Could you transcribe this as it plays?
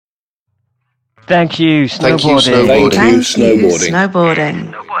Thank you, snowboarding.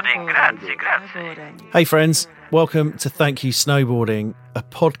 Hey friends, welcome to Thank You Snowboarding, a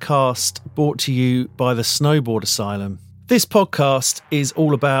podcast brought to you by the Snowboard Asylum. This podcast is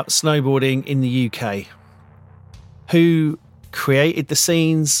all about snowboarding in the UK. Who created the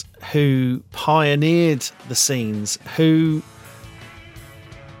scenes, who pioneered the scenes, who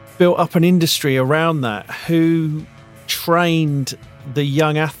built up an industry around that, who trained the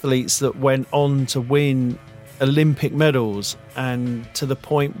young athletes that went on to win Olympic medals, and to the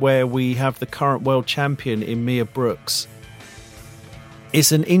point where we have the current world champion in Mia Brooks.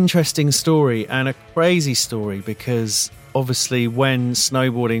 It's an interesting story and a crazy story because obviously when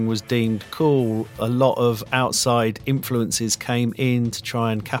snowboarding was deemed cool, a lot of outside influences came in to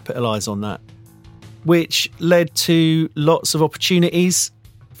try and capitalise on that, which led to lots of opportunities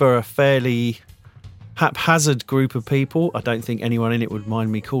for a fairly haphazard group of people. I don't think anyone in it would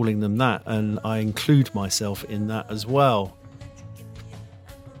mind me calling them that, and I include myself in that as well.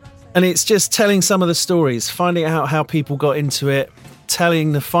 And it's just telling some of the stories, finding out how people got into it,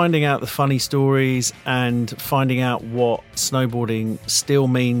 finding out the funny stories, and finding out what snowboarding still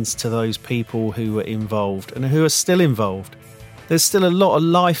means to those people who were involved and who are still involved. There's still a lot of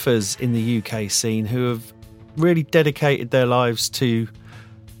lifers in the UK scene who have really dedicated their lives to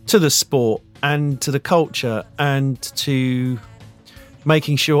the sport and to the culture and to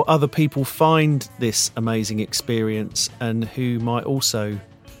making sure other people find this amazing experience and who might also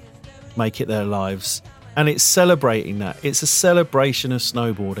make it their lives. And it's celebrating that. It's a celebration of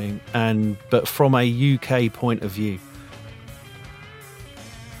snowboarding, but from a UK point of view.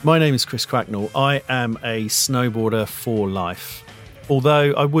 My name is Chris Cracknell. I am a snowboarder for life.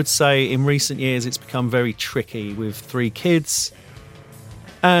 Although I would say in recent years it's become very tricky with 3 kids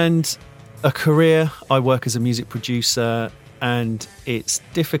and a career. I work as a music producer, and it's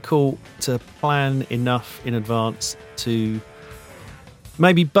difficult to plan enough in advance to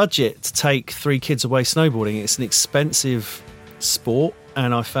maybe budget to take 3 kids away snowboarding. It's an expensive sport,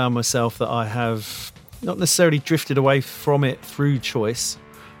 and I found myself that I have not necessarily drifted away from it through choice,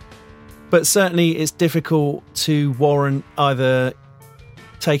 but certainly it's difficult to warrant either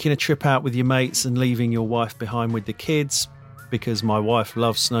taking a trip out with your mates and leaving your wife behind with the kids, because my wife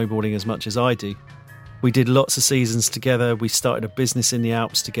loves snowboarding as much as I do. We did lots of seasons together. We started a business in the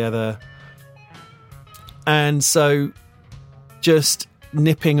Alps together. And so just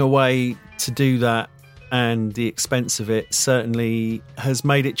nipping away to do that and the expense of it certainly has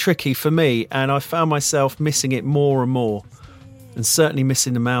made it tricky for me. And I found myself missing it more and more, and certainly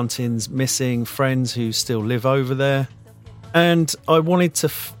missing the mountains, missing friends who still live over there. And I wanted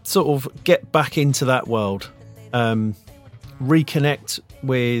to sort of get back into that world. Reconnect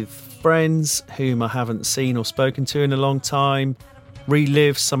with friends whom I haven't seen or spoken to in a long time,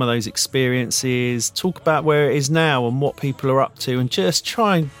 relive some of those experiences, talk about where it is now and what people are up to, and just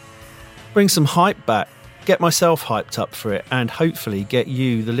try and bring some hype back, get myself hyped up for it, and hopefully get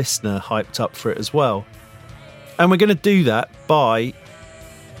you, the listener, hyped up for it as well. And we're going to do that by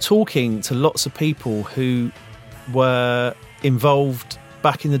talking to lots of people who were involved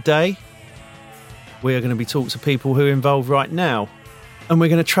back in the day. We are going to be talking to people who are involved right now. And we're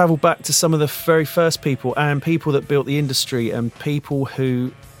going to travel back to some of the very first people and people that built the industry, and people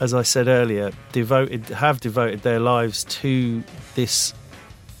who, as I said earlier, have devoted their lives to this.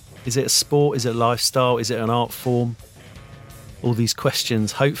 Is it a sport? Is it a lifestyle? Is it an art form? All these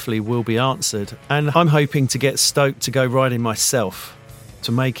questions hopefully will be answered. And I'm hoping to get stoked to go riding myself,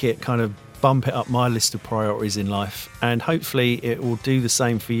 to make it kind of bump it up my list of priorities in life, and hopefully it will do the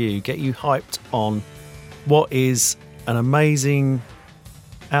same for you, get you hyped on what is an amazing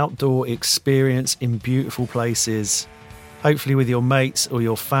outdoor experience in beautiful places, hopefully with your mates or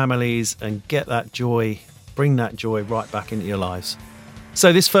your families, and get that joy, bring that joy right back into your lives.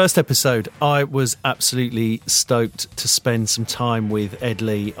 So this first episode, I was absolutely stoked to spend some time with Ed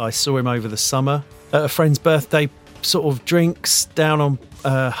Leigh. I saw him over the summer at a friend's birthday, sort of drinks down on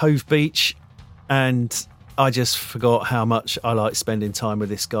Hove Beach, and I just forgot how much I like spending time with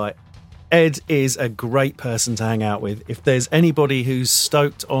this guy. Ed is a great person to hang out with. If there's anybody who's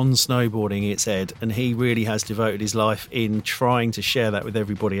stoked on snowboarding, it's Ed, and he really has devoted his life in trying to share that with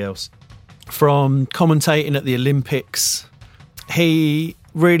everybody else. From commentating at the Olympics, he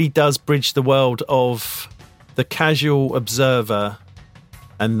really does bridge the world of the casual observer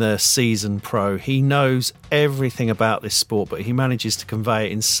and the seasoned pro. He knows everything about this sport, but he manages to convey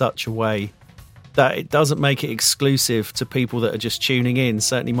it in such a way that it doesn't make it exclusive to people that are just tuning in.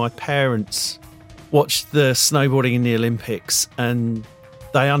 Certainly my parents watch the snowboarding in the Olympics and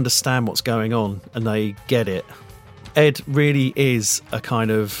they understand what's going on and they get it. Ed really is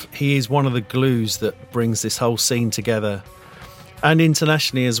he is one of the glues that brings this whole scene together. And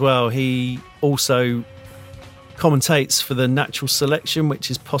internationally as well, he also commentates for the Natural Selection, which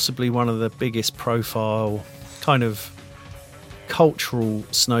is possibly one of the biggest profile kind of cultural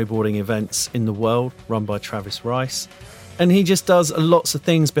snowboarding events in the world, run by Travis Rice. And he just does lots of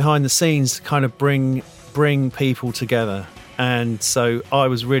things behind the scenes to kind of bring people together. And so I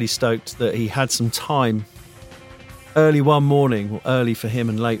was really stoked that he had some time early one morning, or early for him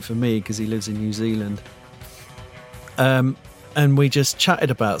and late for me because he lives in New Zealand. And we just chatted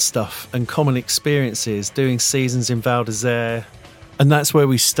about stuff and common experiences, doing seasons in Val d'Isère. And that's where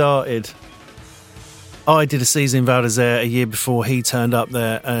we started. I did a season in Val d'Isère a year before he turned up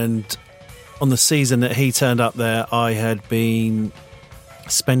there. And on the season that he turned up there, I had been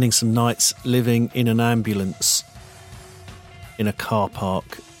spending some nights living in an ambulance in a car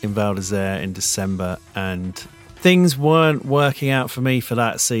park in Val d'Isère in December. And things weren't working out for me for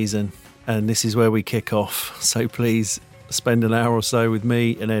that season. And this is where we kick off. So please spend an hour or so with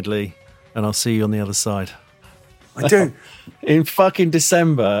me and Ed Leigh, and I'll see you on the other side. I do. In fucking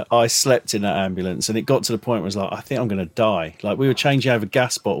December, I slept in that ambulance, and it got to the point where I was like, I think I'm going to die. Like, we were changing over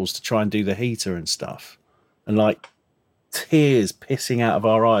gas bottles to try and do the heater and stuff, and like tears pissing out of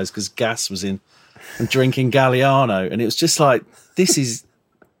our eyes because gas was in, and drinking Galliano, and it was just like, this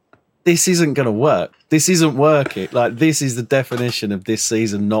isn't going to work. This isn't working. Like, this is the definition of this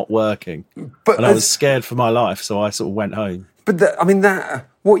season not working. And I was scared for my life, so I sort of went home. But that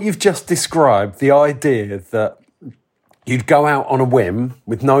what you've just described, the idea that you'd go out on a whim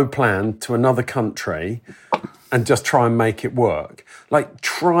with no plan to another country and just try and make it work. Like,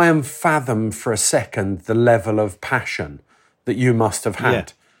 try and fathom for a second the level of passion that you must have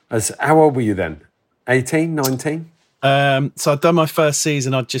had. Yeah. How old were you then? 18, 19? So I'd done my first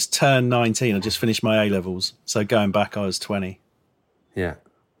season. I'd just turned 19. I just finished my A-levels. So going back, I was 20. Yeah.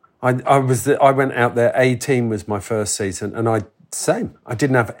 I went out there, 18 was my first season, and I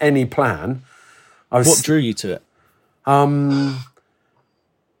didn't have any plan. What drew you to it?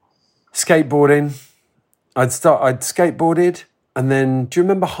 Skateboarding. I'd skateboarded, and then, do you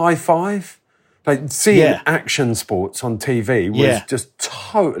remember High Five? Like, seeing action sports on TV was just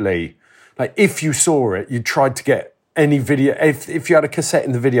totally, like, if you saw it, you tried to get any video. If you had a cassette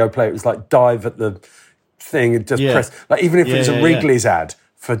in the video player, it was like dive at the thing and just press. Like, even if it was a Wrigley's ad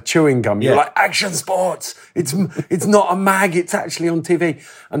for chewing gum, you're like, action sports. It's not a mag, it's actually on TV.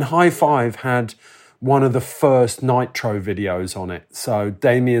 And High Five had one of the first Nitro videos on it. So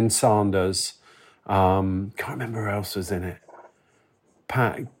Damien Sanders, can't remember who else was in it.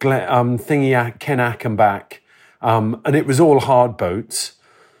 Ken Ackenbach, and it was all hard boots.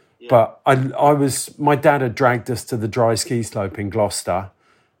 But my dad had dragged us to the dry ski slope in Gloucester.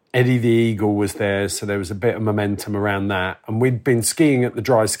 Eddie the Eagle was there, so there was a bit of momentum around that. And we'd been skiing at the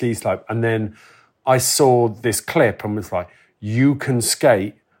dry ski slope, and then I saw this clip and was like, you can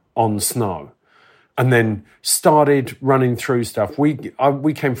skate on snow. And then started running through stuff. We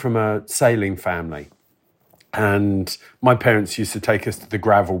came from a sailing family, and my parents used to take us to the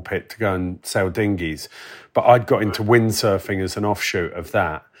gravel pit to go and sail dinghies. But I'd got into windsurfing as an offshoot of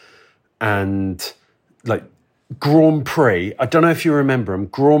that. And like Grand Prix, I don't know if you remember them,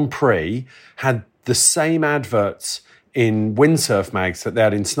 Grand Prix had the same adverts in windsurf mags that they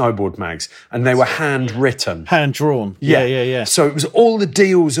had in snowboard mags, and they were handwritten. Hand-drawn. Yeah. So it was all the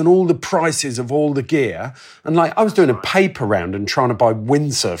deals and all the prices of all the gear. And like, I was doing a paper round and trying to buy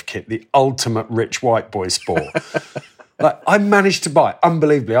windsurf kit, the ultimate rich white boy sport. Like, I managed to buy,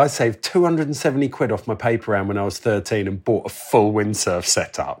 unbelievably, I saved 270 quid off my paper round when I was 13 and bought a full windsurf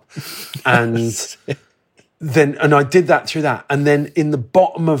setup. And and I did that through that. And then in the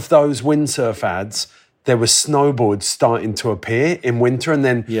bottom of those windsurf ads, there were snowboards starting to appear in winter, and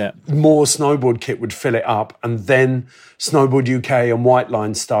then more snowboard kit would fill it up, and then Snowboard UK and White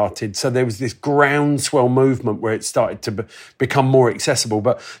Line started. So there was this groundswell movement where it started to become more accessible.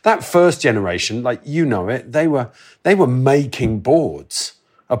 But that first generation, like, you know it, they were making boards.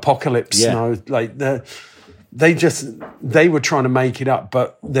 Apocalypse Snow, like they were trying to make it up,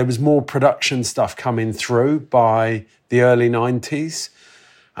 but there was more production stuff coming through by the early 90s.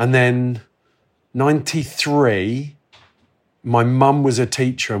 And then 93, my mum was a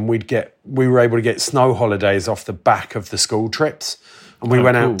teacher, and we were able to get snow holidays off the back of the school trips. And we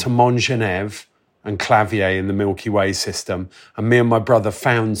went out to Montgenèvre and Clavier in the Milky Way system. And me and my brother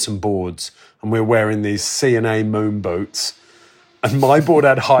found some boards, and we were wearing these C&A moon boots. And my board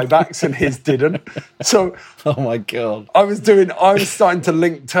had high backs and his didn't. So, oh my God. I was starting to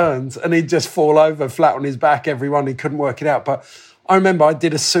link turns, and he'd just fall over flat on his back, every one. He couldn't work it out. But I remember I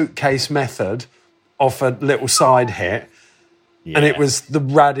did a suitcase method off a little side hit. Yeah. And it was the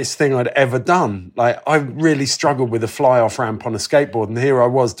raddest thing I'd ever done. Like, I really struggled with a fly-off ramp on a skateboard, and here I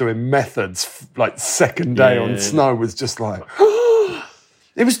was doing methods, like, second day on snow was just like...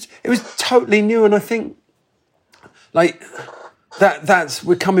 It was totally new, and I think, like,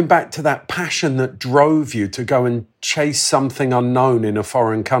 we're coming back to that passion that drove you to go and chase something unknown in a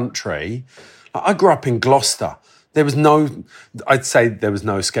foreign country. I grew up in Gloucester. I'd say there was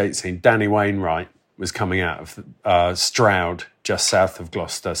no skate scene. Danny Wainwright was coming out of Stroud, just south of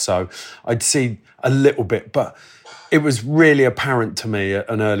Gloucester. So I'd see a little bit, but it was really apparent to me at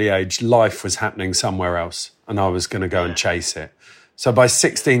an early age, life was happening somewhere else and I was going to go and chase it. So by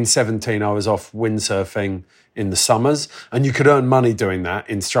 16, 17, I was off windsurfing in the summers, and you could earn money doing that,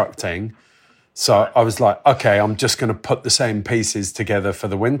 instructing. So I was like, okay, I'm just going to put the same pieces together for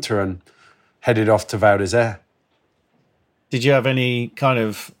the winter, and headed off to Val d'Isère. Did you have any kind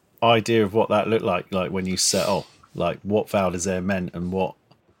of idea of what that looked like when you set off? Like what Val d'Isère meant and what...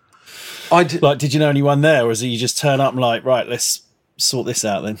 did you know anyone there, or is it you just turn up and like, right, let's sort this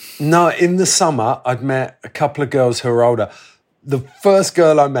out then? No, in the summer, I'd met a couple of girls who were older. The first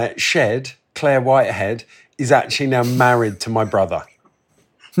girl I met, Claire Whitehead, is actually now married to my brother.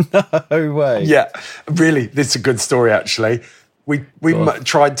 No way. Yeah, really, this is a good story, actually. We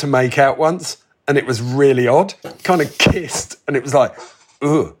tried to make out once, and it was really odd. Kind of kissed, and it was like,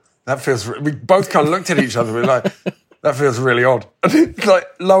 ugh, that feels... We both kind of looked at each other, we were like, that feels really odd. And it's like,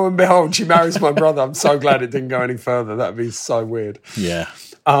 lo and behold, she marries my brother. I'm so glad it didn't go any further. That'd be so weird. Yeah.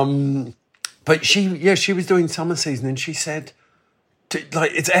 But she was doing summer season, and she said...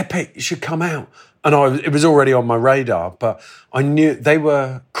 like, it's epic, you should come out. And it was already on my radar, but I knew they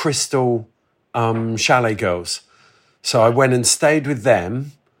were Crystal Chalet girls. So I went and stayed with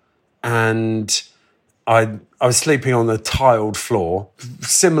them, and I was sleeping on the tiled floor,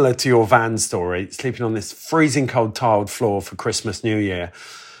 similar to your van story, sleeping on this freezing cold tiled floor for Christmas, New Year,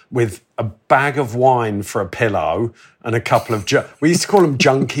 with a bag of wine for a pillow and a couple of... we used to call them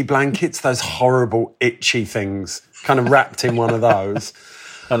junkie blankets, those horrible, itchy things, kind of wrapped in one of those.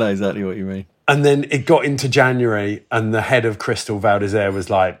 I know exactly what you mean. And then it got into January, and the head of Crystal Val d'Isère was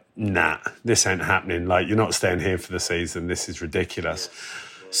like, nah, this ain't happening. Like, you're not staying here for the season. This is ridiculous.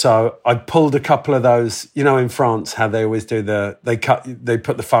 So I pulled a couple of those, you know, in France, how they always do they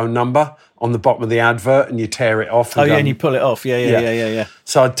put the phone number on the bottom of the advert and you tear it off. And you pull it off. Yeah.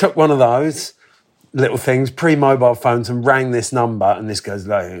 So I took one of those little things, pre-mobile phones, and rang this number, and this guy's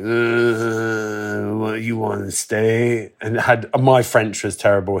like, what, you want to stay? And my French was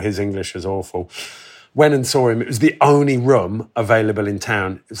terrible, his English was awful. Went and saw him. It was the only room available in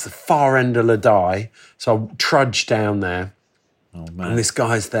town. It was the far end of Ladai, so I trudged down there. Oh, man. And this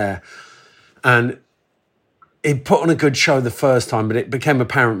guy's there. And he put on a good show the first time, but it became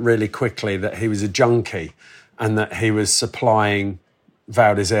apparent really quickly that he was a junkie and that he was supplying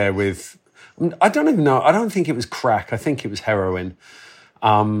Val d'Isère with... I don't even know. I don't think it was crack. I think it was heroin.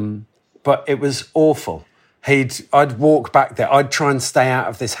 But it was awful. I'd walk back there. I'd try and stay out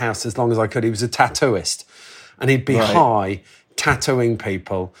of this house as long as I could. He was a tattooist. And he'd be high, tattooing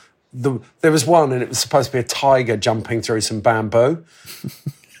people. There was one, and it was supposed to be a tiger jumping through some bamboo.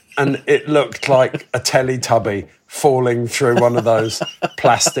 And it looked like a Teletubby falling through one of those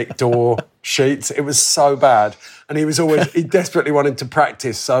plastic door sheets. It was so bad. And he desperately wanted to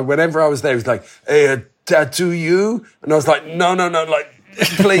practice. So whenever I was there, he was like, hey, tattoo you? And I was like, no, like,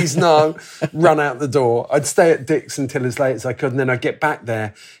 please, no. Run out the door. I'd stay at Dick's until as late as I could. And then I'd get back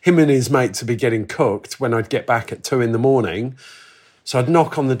there. Him and his mates would be getting cooked when I'd get back at 2 a.m. So I'd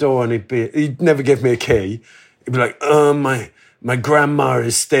knock on the door, and he'd never give me a key. He'd be like, oh, my grandma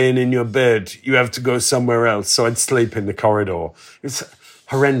is staying in your bed. You have to go somewhere else. So I'd sleep in the corridor. It's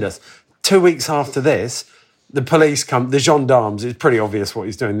horrendous. 2 weeks after this, the police come, the gendarmes, it's pretty obvious what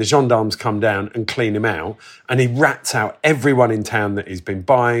he's doing. The gendarmes come down and clean him out, and he rats out everyone in town that he's been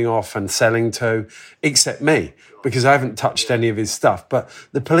buying off and selling to, except me, because I haven't touched any of his stuff. But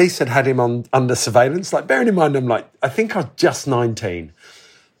the police had him under surveillance. Like, bearing in mind, I think I was just 19.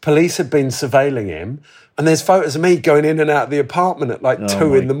 Police had been surveilling him, and there's photos of me going in and out of the apartment at like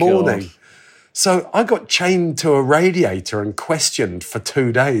 2 a.m. God. So I got chained to a radiator and questioned for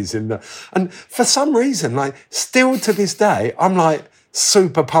 2 days and for some reason, like, still to this day, I'm like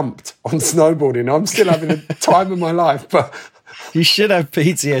super pumped on snowboarding. I'm still having the time of my life, but you should have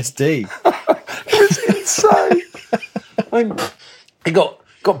PTSD. It was insane. He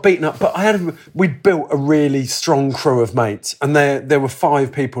got beaten up, but we'd built a really strong crew of mates, and there were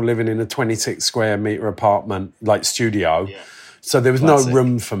 5 people living in a 26 square metre apartment, like studio. Yeah. So there was no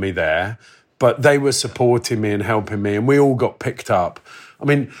room for me there. But they were supporting me and helping me, and we all got picked up. I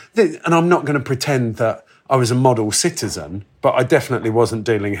mean, and I'm not going to pretend that I was a model citizen, but I definitely wasn't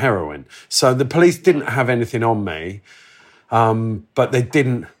dealing heroin. So the police didn't have anything on me, but they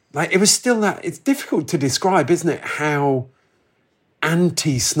didn't. Like, it was still that. It's difficult to describe, isn't it? How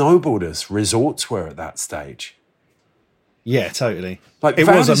anti-snowboarders resorts were at that stage. Yeah, totally. Like, it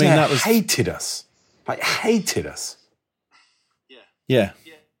was. I mean, that was hated us. Like, hated us. Yeah.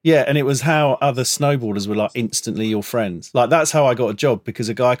 Yeah, and it was how other snowboarders were like instantly your friends. Like, that's how I got a job, because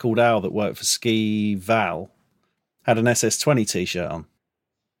a guy called Al that worked for Ski Val had an SS20 t-shirt on.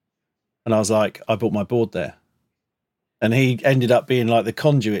 And I was like, I bought my board there. And he ended up being like the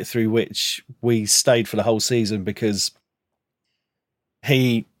conduit through which we stayed for the whole season, because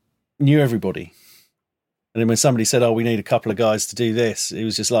he knew everybody. And then when somebody said, we need a couple of guys to do this, he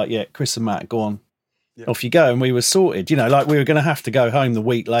was just like, yeah, Chris and Matt, go on. Yeah. Off you go. And we were sorted. You know, like, we were going to have to go home the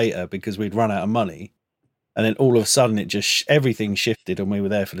week later because we'd run out of money. And then all of a sudden it just, everything shifted, and we were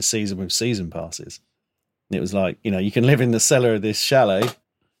there for the season with season passes. And it was like, you know, you can live in the cellar of this chalet.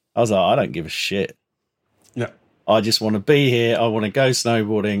 I was like, I don't give a shit. Yeah. I just want to be here. I want to go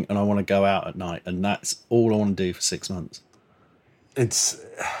snowboarding, and I want to go out at night. And that's all I want to do for 6 months. It's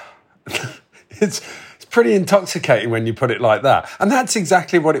pretty intoxicating when you put it like that. And that's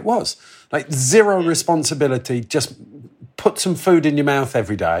exactly what it was. Like, zero responsibility, just put some food in your mouth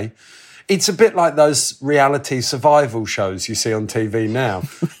every day. It's a bit like those reality survival shows you see on TV now,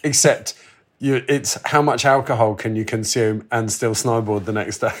 except it's how much alcohol can you consume and still snowboard the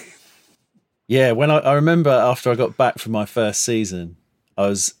next day. Yeah, when I remember after I got back from my first season, I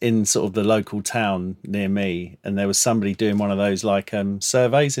was in sort of the local town near me, and there was somebody doing one of those like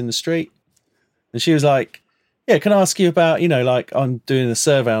surveys in the street. And she was like, yeah, can I ask you about, you know, like, I'm doing a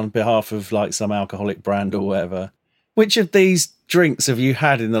survey on behalf of like some alcoholic brand or whatever. Which of these drinks have you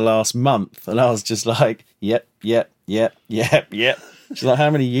had in the last month? And I was just like, yep. She's like,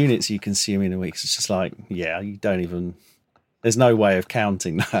 how many units are you consuming a week? It's just like, yeah, you don't even, there's no way of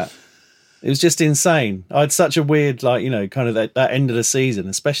counting that. It was just insane. I had such a weird, like, you know, kind of that end of the season,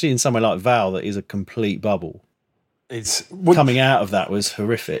 especially in somewhere like Val that is a complete bubble. Coming out of that was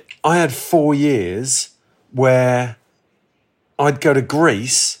horrific. I had 4 years where I'd go to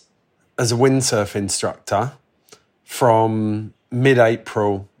Greece as a windsurf instructor from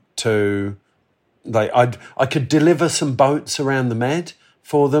mid-April to, like, I could deliver some boats around the Med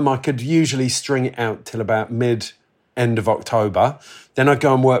for them. I could usually string it out till about end of October. Then I'd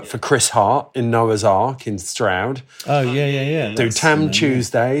go and work for Chris Hart in Noah's Ark in Stroud. Oh, yeah. Do Tam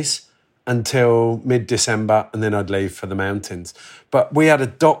Tuesdays until mid-December, and then I'd leave for the mountains. But we had a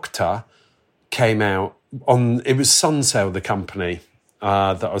doctor came out it was Sunsail, the company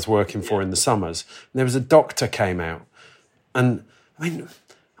that I was working for in the summers. And there was a doctor came out. And, I mean,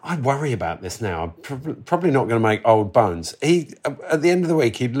 I worry about this now. I'm probably not going to make old bones. At the end of the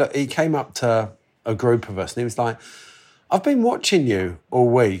week, he came up to a group of us, and he was like, I've been watching you all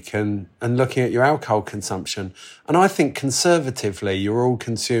week and looking at your alcohol consumption, and I think conservatively you're all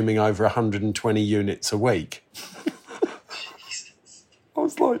consuming over 120 units a week. I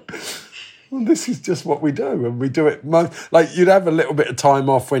was like, well, this is just what we do, and we do it. Like, you'd have a little bit of time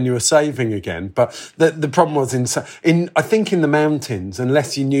off when you were saving again, but the problem was I think in the mountains,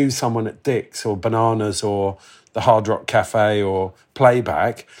 unless you knew someone at Dick's or Bananas or the Hard Rock Cafe or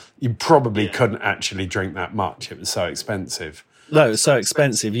Playback, you probably couldn't actually drink that much. It was so expensive. No, it was so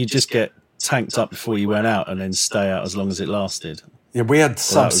expensive. You just get tanked up before you went out and then stay out as long as it lasted. Yeah, we had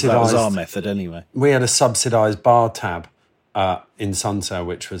subsidised. That was our method anyway. We had a subsidised bar tab in Sunsail,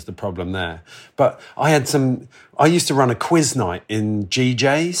 which was the problem there. But I used to run a quiz night in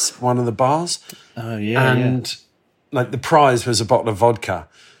GJ's, one of the bars. Oh, yeah. And like, the prize was a bottle of vodka.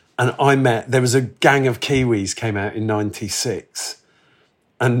 And there was a gang of Kiwis came out in 96,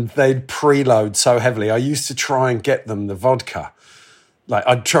 and they'd preload so heavily. I used to try and get them the vodka. Like,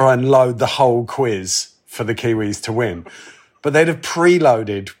 I'd try and load the whole quiz for the Kiwis to win. But they'd have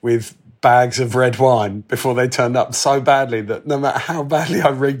preloaded with bags of red wine before they turned up so badly that no matter how badly I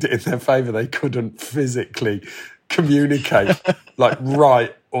rigged it in their favour, they couldn't physically communicate, like,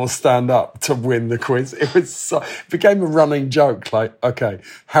 write or stand up to win the quiz. It became a running joke, like, okay,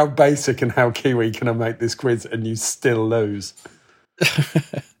 how basic and how Kiwi can I make this quiz and you still lose?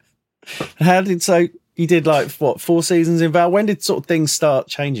 You did like, what, 4 seasons in Val? When did sort of things start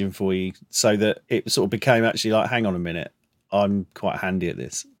changing for you so that it sort of became actually like, hang on a minute, I'm quite handy at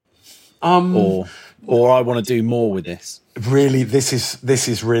this? Or I want to do more with this? Really, this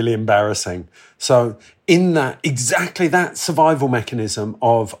is really embarrassing. So in exactly that survival mechanism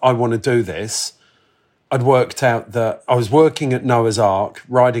of I want to do this, I'd worked out that I was working at Noah's Ark,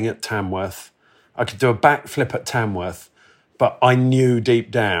 riding at Tamworth. I could do a backflip at Tamworth, But I knew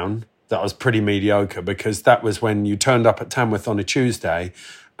deep down that I was pretty mediocre, because that was when you turned up at Tamworth on a Tuesday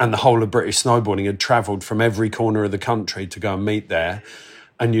and the whole of British snowboarding had travelled from every corner of the country to go and meet there.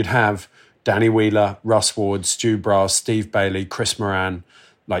 And you'd have Danny Wheeler, Russ Ward, Stu Brass, Steve Bailey, Chris Moran,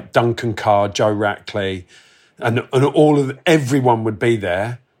 like Duncan Carr, Joe Rackley, and everyone would be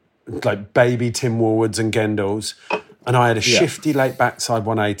there, like baby Tim Woolwards and Gendals. And I had a shifty late backside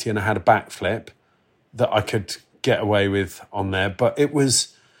 180 and I had a backflip that I could get away with on there. But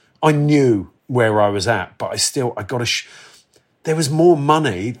I knew where I was at, but there was more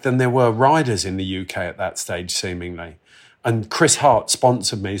money than there were riders in the UK at that stage, seemingly. And Chris Hart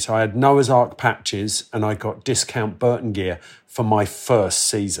sponsored me, so I had Noah's Ark patches and I got discount Burton gear for my first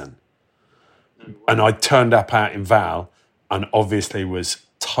season. And I turned up out in Val and obviously was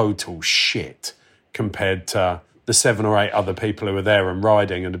total shit compared to the 7 or 8 other people who were there and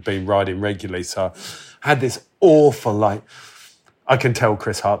riding and had been riding regularly. So I had this awful, I can tell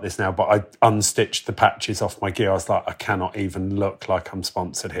Chris Hart this now, but I unstitched the patches off my gear. I was like, I cannot even look like I'm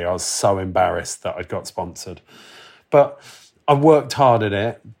sponsored here. I was so embarrassed that I'd got sponsored. But I worked hard at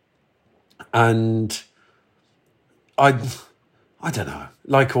it, and I don't know,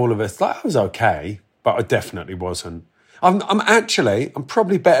 like all of us, I was okay, but I definitely wasn't. I'm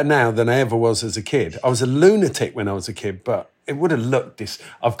probably better now than I ever was as a kid. I was a lunatic when I was a kid, but it would have looked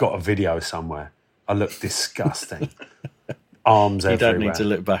I've got a video somewhere. I look disgusting. Arms everywhere. You don't need to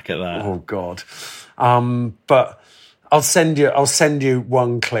look back at that. Oh God. But I'll send you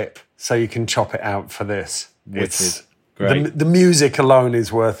one clip so you can chop it out for this. It's great. The music alone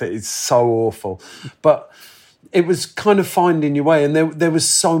is worth it. It's so awful. But it was kind of finding your way, and there was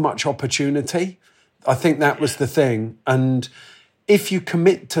so much opportunity. I think that was the thing. And if you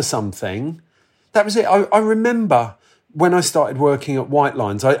commit to something, that was it. I remember when I started working at White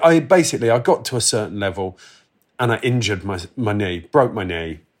Lines, I got to a certain level and I injured my knee, broke my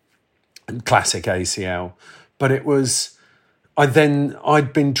knee, classic ACL. But it was, I'd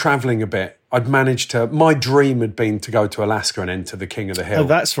been travelling a bit. My dream had been to go to Alaska and enter the King of the Hill. Oh,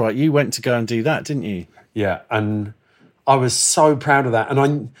 that's right. You went to go and do that, didn't you? Yeah, and I was so proud of that.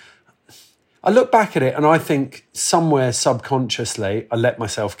 And I look back at it and I think somewhere subconsciously I let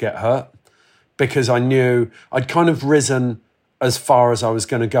myself get hurt, because I knew I'd kind of risen as far as I was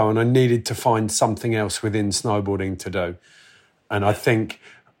going to go and I needed to find something else within snowboarding to do. And I think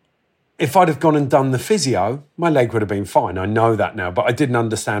if I'd have gone and done the physio, my leg would have been fine. I know that now, but I didn't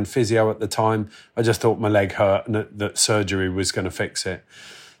understand physio at the time. I just thought my leg hurt and that surgery was going to fix it.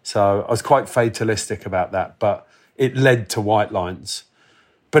 So I was quite fatalistic about that, but it led to White Lines.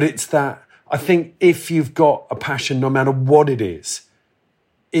 But it's that, I think if you've got a passion, no matter what it is,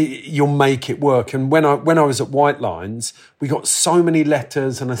 you'll make it work. And when I was at White Lines, we got so many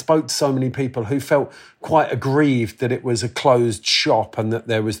letters and I spoke to so many people who felt quite aggrieved that it was a closed shop and that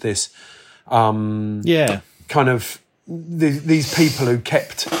there was this kind of these people who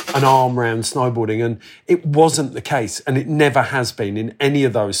kept an arm around snowboarding, and it wasn't the case, and it never has been in any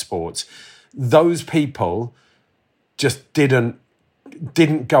of those sports. Those people just didn't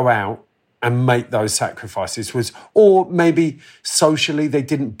go out and make those sacrifices, or maybe socially they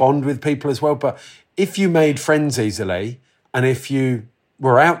didn't bond with people as well. But if you made friends easily and if you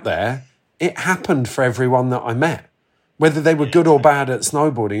were out there, it happened for everyone that I met. Whether they were good or bad at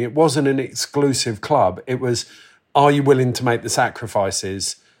snowboarding, it wasn't an exclusive club. It was, are you willing to make the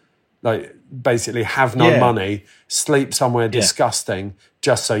sacrifices? Like basically have no money, sleep somewhere disgusting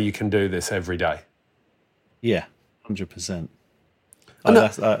just so you can do this every day. Yeah, 100%.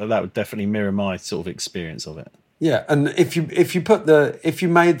 That would definitely mirror my sort of experience of it. Yeah, and if you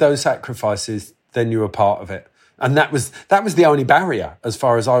made those sacrifices, then you were part of it, and that was the only barrier as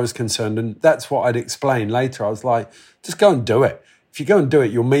far as I was concerned, and that's what I'd explain later. I was like, just go and do it. If you go and do it,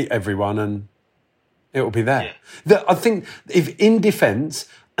 you'll meet everyone, and it will be there. Yeah. I think if in defence,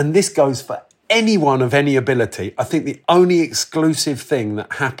 and this goes for anyone of any ability, I think the only exclusive thing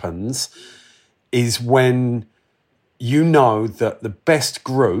that happens is when you know that the best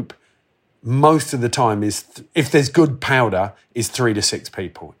group most of the time is, if there's good powder, is 3 to 6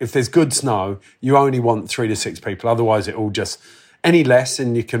 people. If there's good snow, you only want 3 to 6 people. Otherwise, it all just, any less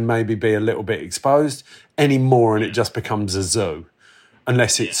and you can maybe be a little bit exposed, any more and it just becomes a zoo.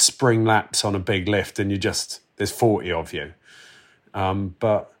 Unless it's spring laps on a big lift and there's 40 of you.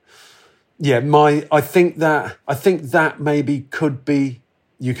 But yeah, I think that maybe could be,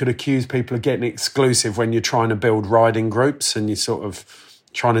 you could accuse people of getting exclusive when you're trying to build riding groups and you're sort of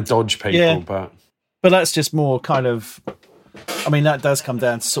trying to dodge people. Yeah. But that's just more kind of, I mean, that does come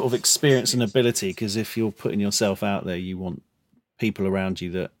down to sort of experience and ability, because if you're putting yourself out there, you want people around you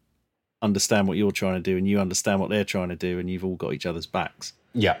that understand what you're trying to do and you understand what they're trying to do, and you've all got each other's backs.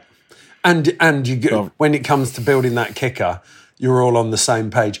 Yeah. And you get, when it comes to building that kicker, you're all on the same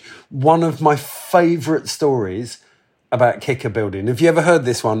page. One of my favourite stories about kicker building, have you ever heard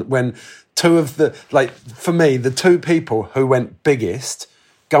this one? When two of the, for me, the two people who went biggest,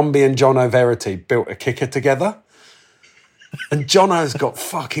 Gumby and John O'Verity, built a kicker together. And Jono's got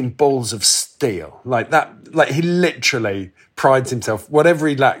fucking balls of steel. He literally prides himself. Whatever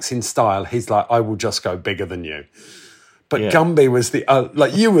he lacks in style, he's like, I will just go bigger than you. But Gumby was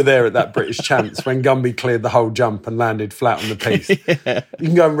you were there at that British Champs when Gumby cleared the whole jump and landed flat on the piece. Yeah. You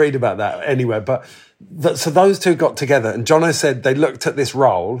can go and read about that anywhere. But so those two got together, and Jono said they looked at this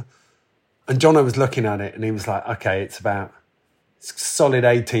roll, and Jono was looking at it, and he was like, okay, it's about solid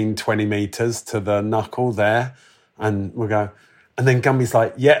 18, 20 metres to the knuckle there. And we'll go, and then Gumby's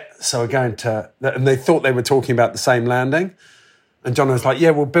like, yeah, so we're going to, and they thought they were talking about the same landing. And John was like,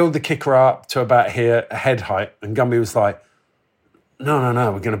 yeah, we'll build the kicker up to about here, head height. And Gumby was like, no,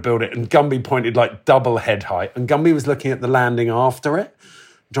 we're going to build it. And Gumby pointed like double head height. And Gumby was looking at the landing after it.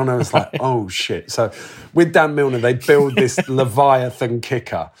 John was like, oh shit. So with Dan Milner, they build this Leviathan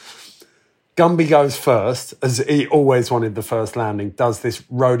kicker. Gumby goes first, as he always wanted the first landing, does this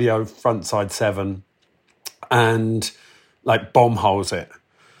rodeo frontside 7, and bomb holes it.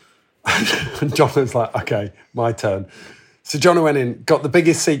 And John was like, okay, my turn. So John went in, got the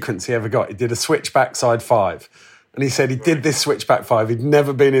biggest sequence he ever got. He did a switch backside 5. And he said he did this switch back 5. He'd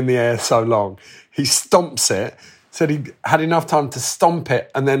never been in the air so long. He stomps it, said he had enough time to stomp it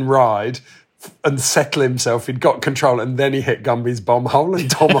and then ride and settle himself. He'd got control, and then he hit Gumby's bomb hole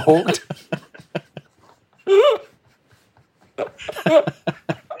and tomahawked.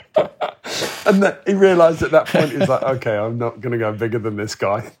 And he realised at that point, he was like, okay, I'm not going to go bigger than this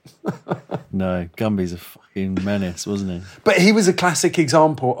guy. No, Gumby's a fucking menace, wasn't he? But he was a classic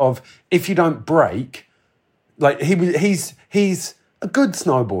example of, if you don't break, he's a good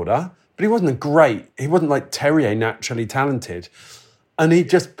snowboarder, but he wasn't like Terrier, naturally talented. And he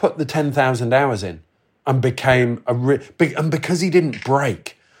just put the 10,000 hours in and became and because he didn't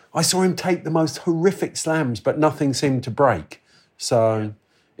break, I saw him take the most horrific slams, but nothing seemed to break. So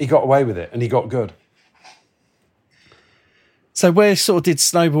he got away with it, and he got good. So where sort of did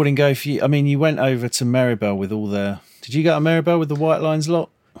snowboarding go for you? I mean, you went over to Maribel with all the... Did you go to Maribel with the White Lines lot?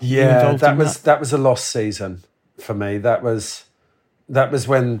 Yeah, that was a lost season for me. That was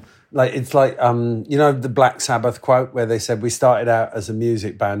when, it's like, the Black Sabbath quote where they said, we started out as a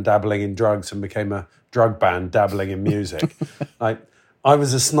music band dabbling in drugs and became a drug band dabbling in music. I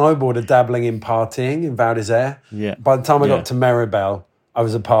was a snowboarder dabbling in partying in Val d'Isère. Yeah. By the time I got to Maribel, I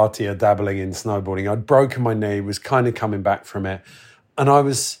was a partier dabbling in snowboarding. I'd broken my knee, was kind of coming back from it. And I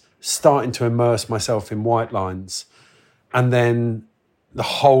was starting to immerse myself in White Lines. And then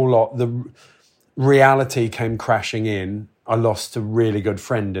the reality came crashing in. I lost a really good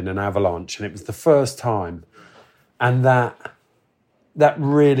friend in an avalanche, and it was the first time. And that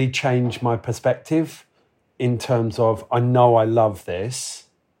really changed my perspective in terms of, I know I love this,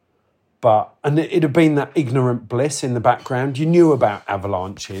 and it had been that ignorant bliss in the background. You knew about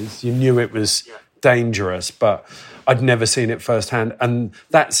avalanches, you knew it was dangerous, but I'd never seen it firsthand. And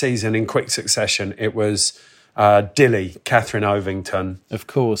that season, in quick succession, it was Dilly, Catherine Ovington. Of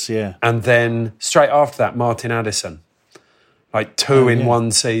course, yeah. And then straight after that, Martin Addison. Two in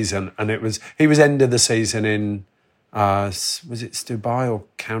one season. And he was end of the season in, was it Dubai or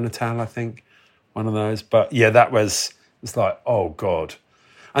Countertal, I think? One of those. But yeah, it's like, oh God.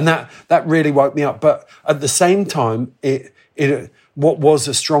 And that really woke me up. But at the same time, it what was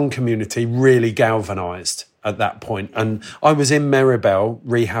a strong community really galvanised at that point. And I was in Maribel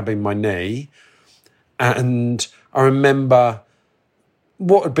rehabbing my knee, and I remember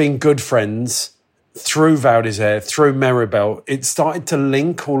what had been good friends through Val d'Isère, through Maribel, it started to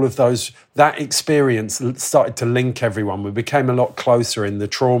link all of those, that experience started to link everyone. We became a lot closer in the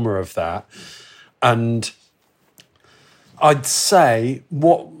trauma of that. And I'd say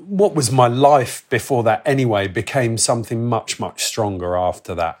what was my life before that anyway became something much, much stronger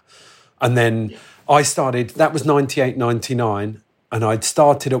after that. And then I started, that was 98, 99, and I'd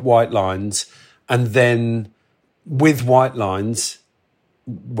started at White Lines, and then with White Lines,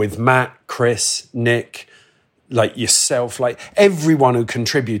 with Matt, Chris, Nick, yourself, everyone who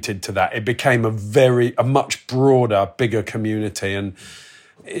contributed to that, it became a much broader, bigger community. And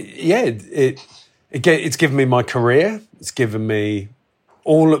it's given me my career. It's given me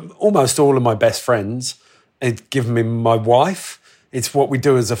almost all of my best friends. It's given me my wife. It's what we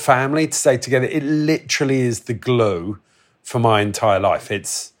do as a family to stay together. It literally is the glue for my entire life. I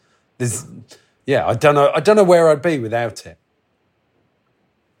don't know where I'd be without it.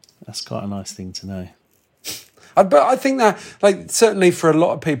 That's quite a nice thing to know. But I think that, like, certainly for a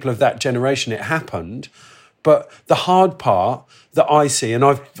lot of people of that generation, it happened. But the hard part that I see, and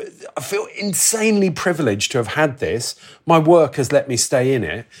I feel insanely privileged to have had this. My work has let me stay in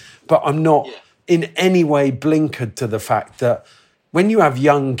it, but I'm not in any way blinkered to the fact that when you have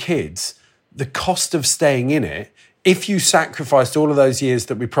young kids, the cost of staying in it, if you sacrificed all of those years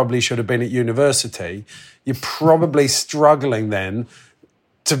that we probably should have been at university, you're probably struggling then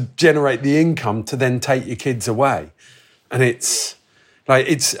to generate the income to then take your kids away. And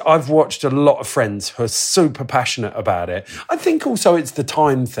I've watched a lot of friends who are super passionate about it. I think also it's the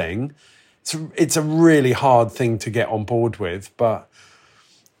time thing. It's a really hard thing to get on board with, but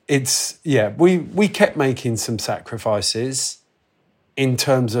we kept making some sacrifices in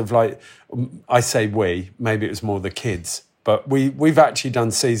terms of, like, I say maybe it was more the kids, but we've actually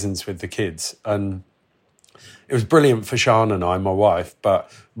done seasons with the kids, and it was brilliant for Sian and I, my wife,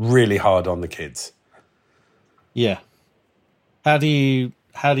 but really hard on the kids. Yeah. How do you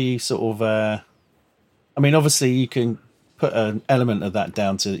sort of, I mean, obviously you can put an element of that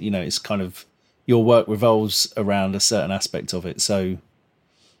down to, it's kind of your work revolves around a certain aspect of it. So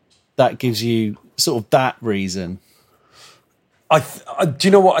that gives you sort of that reason. Do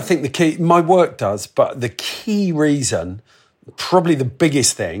you know what I think the key, my work does, but the key reason, probably the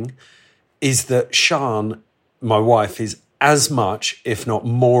biggest thing, is that Sian, my wife, is as much, if not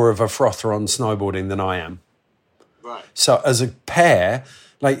more, of a frother on snowboarding than I am. Right. So as a pair,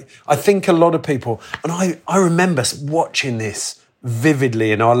 like, I think a lot of people, and I remember watching this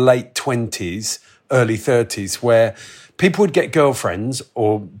vividly in our late 20s, early 30s, where people would get girlfriends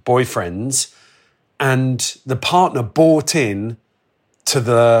or boyfriends and the partner bought in to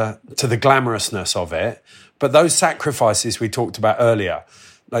the glamorousness of it. But those sacrifices we talked about earlier,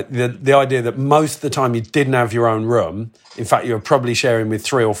 like the idea that most of the time you didn't have your own room, in fact, you were probably sharing with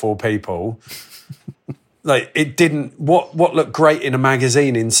 3 or 4 people. Like, it didn't, what looked great in a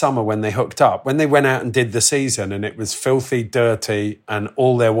magazine in summer when they hooked up, when they went out and did the season and it was filthy, dirty, and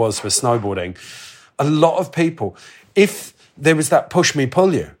all there was snowboarding, a lot of people, if there was that push me,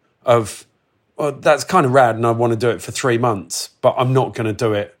 pull you of, well, that's kind of rad and I want to do it for 3 months, but I'm not going to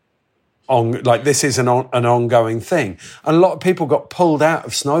do it on, like, this is an ongoing thing. And a lot of people got pulled out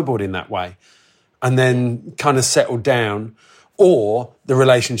of snowboarding that way and then kind of settled down, or the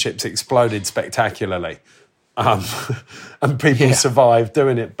relationships exploded spectacularly, and people survived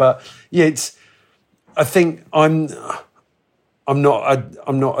doing it. But yeah, I think I'm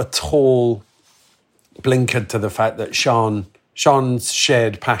not at all blinkered to the fact that Sian's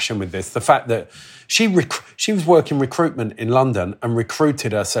shared passion with this. The fact that she was working recruitment in London and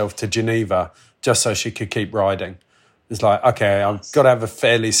recruited herself to Geneva just so she could keep riding. It's like, okay, I've got to have a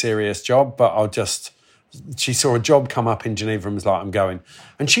fairly serious job, but she saw a job come up in Geneva and was like, I'm going.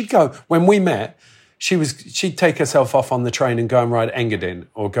 And she'd go, when we met, she'd take herself off on the train and go and ride Engadine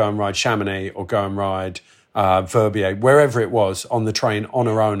or go and ride Chamonix or go and ride Verbier, wherever it was, on the train on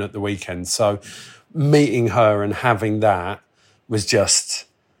her own at the weekend. So meeting her and having that was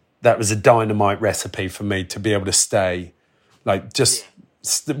a dynamite recipe for me to be able to stay, like, just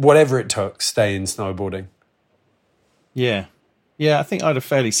whatever it took, stay in snowboarding. Yeah. Yeah, I think I had a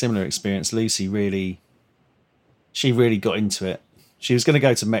fairly similar experience. Lucy she really got into it. She was going to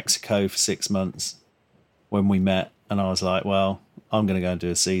go to Mexico for 6 months when we met, and I was like, well, I'm going to go and do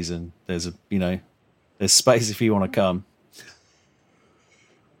a season. There's space if you want to come.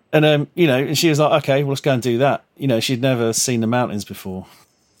 And and she was like, okay, well, let's go and do that. She'd never seen the mountains before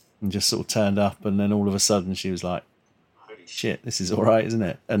and just sort of turned up, and then all of a sudden she was like, shit, this is all right, isn't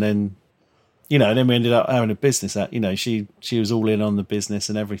it? And then and then we ended up having a business that, she was all in on the business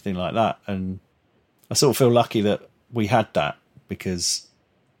and everything like that. And I sort of feel lucky that we had that,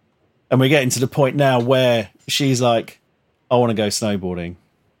 and we're getting to the point now where she's like, I want to go snowboarding.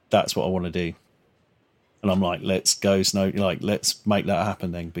 That's what I want to do. And I'm like, let's go let's make that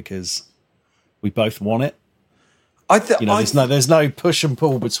happen then, because we both want it. There's no push and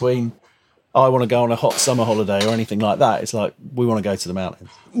pull between, I want to go on a hot summer holiday or anything like that. It's like, we want to go to the mountains.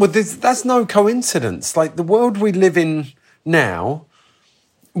 Well, that's no coincidence. Like, the world we live in now,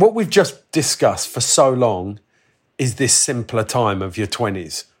 what we've just discussed for so long is this simpler time of your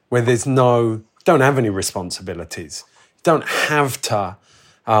 20s where don't have any responsibilities. You don't have to,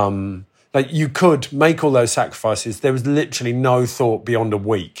 you could make all those sacrifices. There was literally no thought beyond a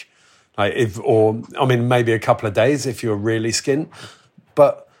week. Maybe a couple of days if you're really skint.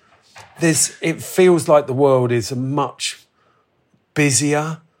 But it feels like the world is a much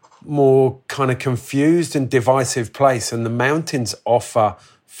busier, more kind of confused and divisive place. And the mountains offer,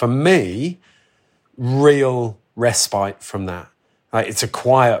 for me, real respite from that. Like, it's a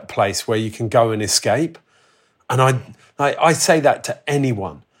quiet place where you can go and escape. And I say that to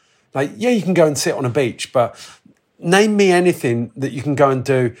anyone. Like, yeah, you can go and sit on a beach, but name me anything that you can go and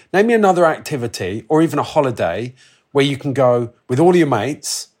do. Name me another activity or even a holiday where you can go with all your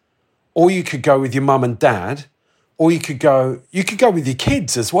mates, or you could go with your mum and dad, or you could go with your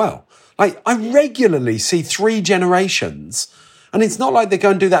kids as well. Like, I regularly see 3 generations, and it's not like they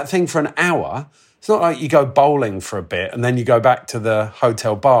go and do that thing for an hour. It's not like you go bowling for a bit and then you go back to the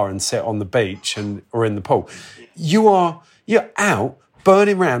hotel bar and sit on the beach or in the pool. You're out,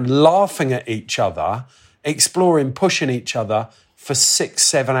 burning around, laughing at each other, exploring, pushing each other for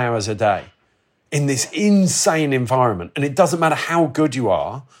 6-7 hours a day in this insane environment. And it doesn't matter how good you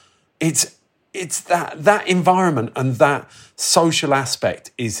are. It's that environment and that social aspect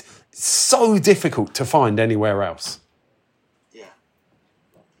is so difficult to find anywhere else.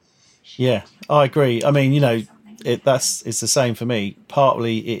 Yeah, I agree. I mean, it's the same for me.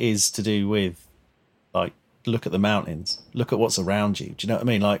 Partly it is to do with, like, look at the mountains, look at what's around you. Do you know what I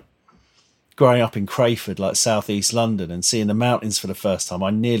mean? Like, growing up in Crayford, like southeast London, and seeing the mountains for the first time, I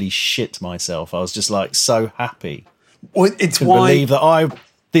nearly shit myself. I was just like so happy. Well, it's why believe that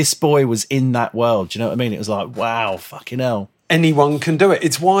this boy was in that world. Do you know what I mean? It was like, wow, fucking hell. Anyone can do it.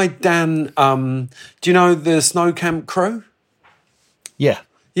 It's why Dan. Do you know the snow camp crew? Yeah.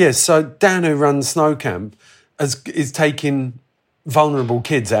 Yeah, so Dan, who runs Snow Camp, is taking vulnerable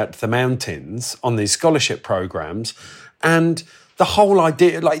kids out to the mountains on these scholarship programs. And the whole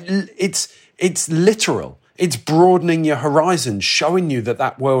idea, like, it's literal. It's broadening your horizons, showing you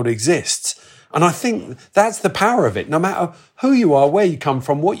that world exists. And I think that's the power of it. No matter who you are, where you come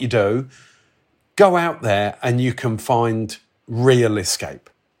from, what you do, go out there and you can find real escape,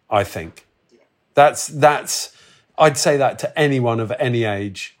 I think. That's I'd say that to anyone of any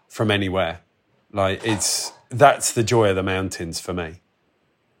age from anywhere. Like, that's the joy of the mountains for me.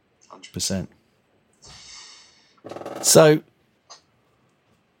 100%. So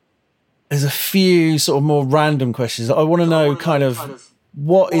there's a few sort of more random questions. I want to know kind of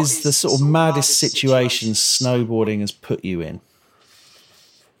what is the sort of maddest situation snowboarding has put you in?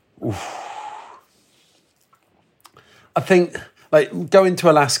 Oof. I think, like, going to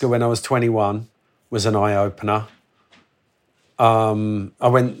Alaska when I was 21 was an eye-opener. I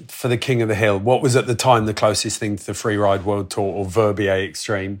went for the King of the Hill, what was at the time the closest thing to the Freeride World Tour or Verbier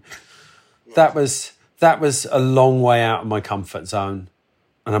Extreme. That was a long way out of my comfort zone,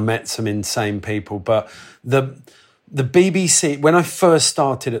 and I met some insane people. But the BBC, when I first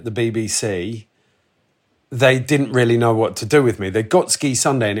started at the BBC, they didn't really know what to do with me. They got Ski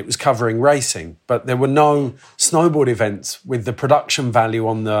Sunday and it was covering racing, but there were no snowboard events with the production value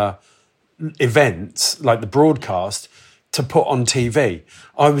on the events, like the broadcast, to put on TV.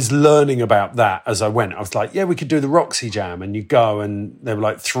 I was learning about that as I went. I was like, yeah, we could do the Roxy Jam. And you go and there were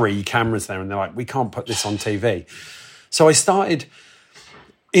like 3 cameras there and they're like, we can't put this on TV. So I started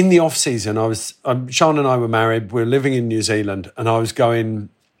in the off season. Sean and I were married. We were living in New Zealand and I was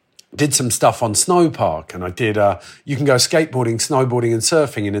did some stuff on Snowpark, and I did, you can go skateboarding, snowboarding and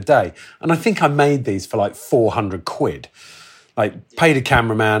surfing in a day. And I think I made these for like 400 quid. Like, paid a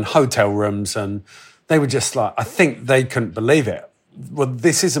cameraman, hotel rooms, and they were just like, I think they couldn't believe it. Well,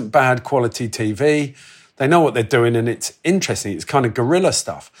 this isn't bad quality TV. They know what they're doing and it's interesting. It's kind of guerrilla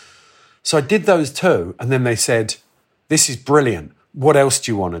stuff. So I did those 2, and then they said, this is brilliant. What else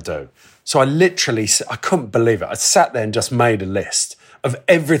do you want to do? So I couldn't believe it. I sat there and just made a list of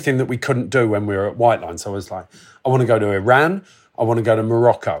everything that we couldn't do when we were at White Line. So I was like, I want to go to Iran. I want to go to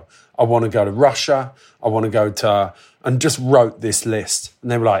Morocco. I want to go to Russia. I want to go to... And just wrote this list.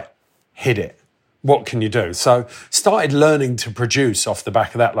 And they were like, hit it. What can you do? So started learning to produce off the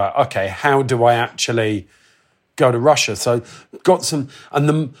back of that. Like, okay, how do I actually go to Russia? So got some...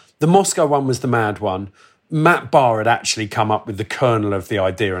 And the Moscow one was the mad one. Matt Barr had actually come up with the kernel of the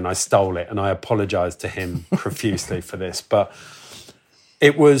idea and I stole it. And I apologise to him profusely for this. But...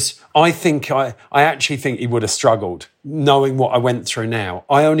 it was, I actually think he would have struggled, knowing what I went through now.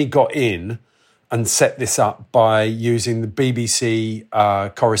 I only got in and set this up by using the BBC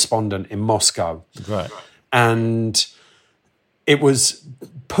correspondent in Moscow. Right. And it was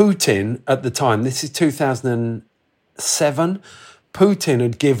Putin at the time, this is 2007, Putin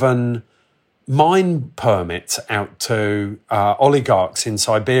had given mine permits out to oligarchs in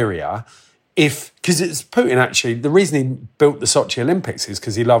Siberia. Because it's Putin, actually, the reason he built the Sochi Olympics is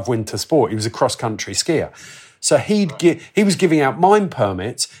because he loved winter sport. He was a cross-country skier. So he was giving out mine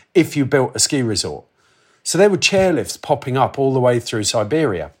permits if you built a ski resort. So there were chairlifts popping up all the way through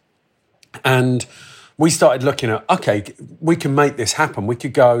Siberia. And we started looking at, okay, we can make this happen. We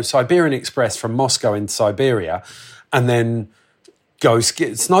could go Siberian Express from Moscow into Siberia and then go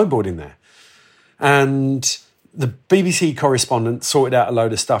snowboarding there. And the BBC correspondent sorted out a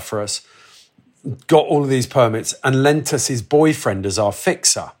load of stuff for us, got all of these permits, and lent us his boyfriend as our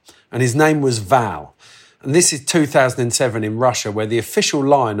fixer. And his name was Val. And this is 2007 in Russia, where the official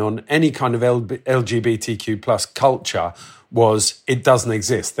line on any kind of LGBTQ plus culture was, it doesn't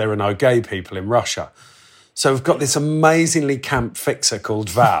exist. There are no gay people in Russia. So we've got this amazingly camp fixer called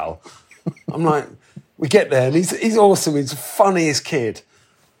Val. I'm like, we get there and he's awesome. He's the funniest kid.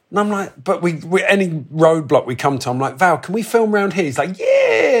 And I'm like, but we any roadblock we come to, I'm like, Val, can we film around here? He's like,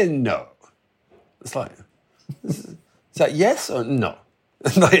 yeah, no. It's like, is that yes or no?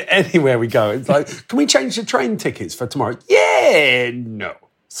 Like anywhere we go, it's like, can we change the train tickets for tomorrow? Yeah, no,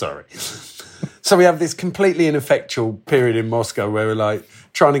 sorry. So we have this completely ineffectual period in Moscow where we're like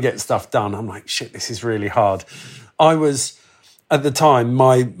trying to get stuff done. I'm like, shit, this is really hard. I was, at the time,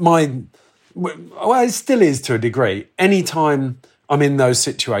 well, it still is to a degree. Anytime I'm in those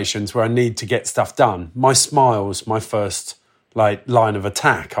situations where I need to get stuff done, my smile's my first line of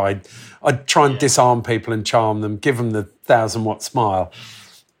attack. I'd try and disarm people and charm them, give them the 1,000-watt smile.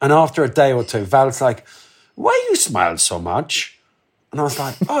 And after a day or two, Val's like, why you smile so much? And I was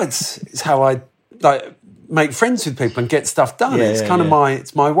like, oh, it's how I make friends with people and get stuff done. It's kind of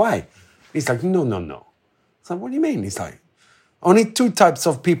my way. He's like, no. It's like, what do you mean? He's like, only 2 types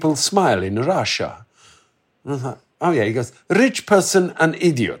of people smile in Russia. And I was like, oh yeah. He goes, rich person and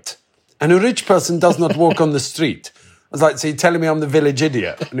idiot. And a rich person does not walk on the street. I was like, so you're telling me I'm the village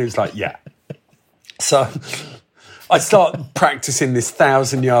idiot? And he was like, yeah. So I start practicing this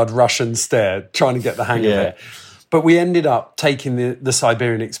 1,000-yard Russian stare, trying to get the hang of it. But we ended up taking the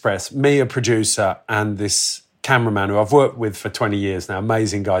Siberian Express, me, a producer, and this cameraman who I've worked with for 20 years now,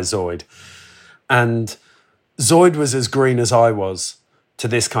 amazing guy, Zoid. And Zoid was as green as I was to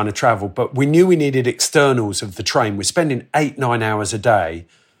this kind of travel, but we knew we needed externals of the train. We're spending 8-9 hours a day,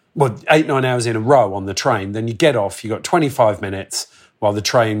 8-9 hours in a row on the train. Then you get off, you got 25 minutes while the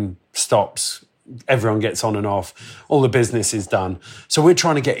train stops, everyone gets on and off, all the business is done. So we're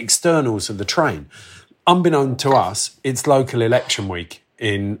trying to get externals of the train. Unbeknown to us, it's local election week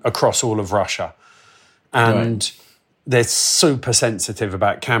across all of Russia. And they're super sensitive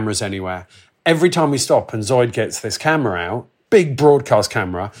about cameras anywhere. Every time we stop and Zoid gets this camera out, big broadcast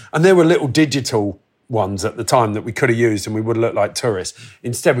camera, and there were little digital ones at the time that we could have used and we would look like tourists.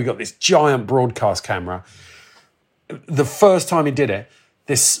 Instead, we got this giant broadcast camera. The first time he did it,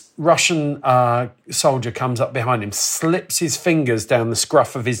 this Russian soldier comes up behind him, slips his fingers down the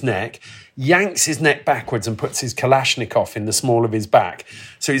scruff of his neck, yanks his neck backwards and puts his Kalashnikov in the small of his back.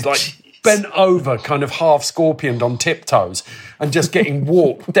 So he's like bent over, kind of half scorpioned on tiptoes and just getting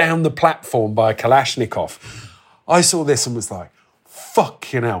walked down the platform by a Kalashnikov. I saw this and was like,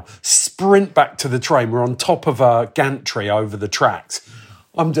 fucking hell. Sprint back to the train. We're on top of a gantry over the tracks.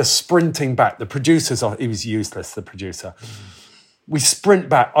 I'm just sprinting back. The producer's, he was useless, the producer. We sprint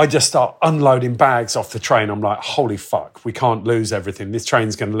back. I just start unloading bags off the train. I'm like, holy fuck, we can't lose everything. This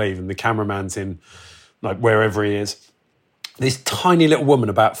train's going to leave. And the cameraman's in, like, wherever he is. This tiny little woman,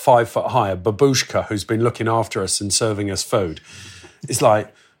 about 5 foot high, a babushka, who's been looking after us and serving us food, is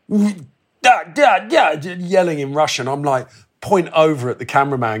like, yelling in Russian. I'm like, point over at the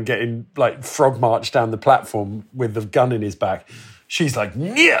cameraman getting, like, frog marched down the platform with the gun in his back. She's like,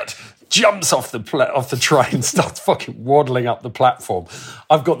 "Niet!" Jumps off the train, starts fucking waddling up the platform.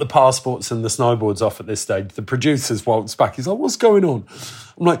 I've got the passports and the snowboards off at this stage. The producer's waltzed back. He's like, what's going on?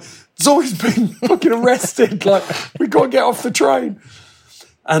 I'm like, Zoe's been fucking arrested. Like, we got to get off the train.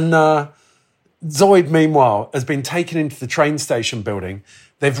 And Zoid, meanwhile, has been taken into the train station building.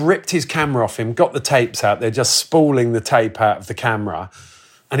 They've ripped his camera off him, got the tapes out. They're just spooling the tape out of the camera.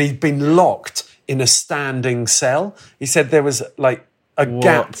 And he's been locked in a standing cell. He said there was, like, a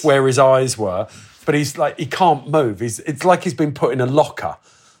gap where his eyes were, but he's like, he can't move. It's like he's been put in a locker,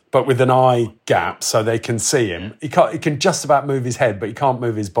 but with an eye gap so they can see him. He can just about move his head, but he can't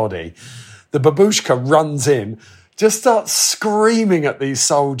move his body. The babushka runs in, just starts screaming at these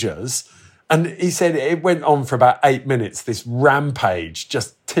soldiers. And he said it went on for about 8 minutes, this rampage,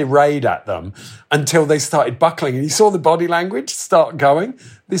 just tirade at them until they started buckling. And he saw the body language start going.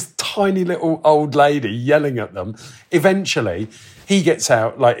 This tiny little old lady yelling at them. Eventually, he gets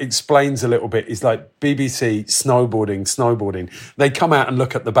out, like, explains a little bit. He's like, BBC, snowboarding. They come out and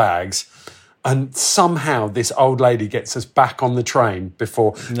look at the bags. And somehow this old lady gets us back on the train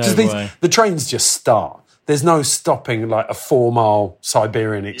before... The trains just start. There's no stopping, like, a 4-mile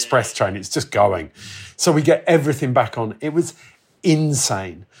Siberian Express train. It's just going. So we get everything back on. It was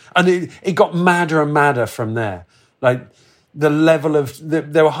insane. And it got madder and madder from there. Like, the level of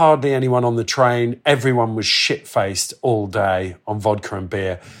there were hardly anyone on the train. Everyone was shit-faced all day on vodka and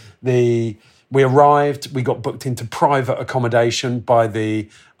beer. We arrived, we got booked into private accommodation by the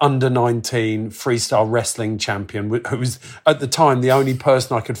under-19 freestyle wrestling champion, who was at the time the only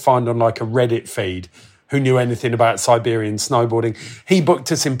person I could find on like a Reddit feed who knew anything about Siberian snowboarding. He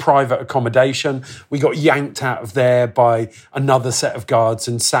booked us in private accommodation. We got yanked out of there by another set of guards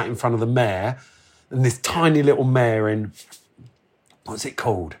and sat in front of the mayor. And this tiny little mayor in, what's it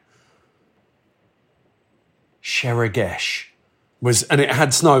called? Sheragesh. And it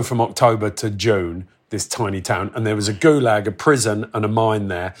had snow from October to June, this tiny town. And there was a gulag, a prison and a mine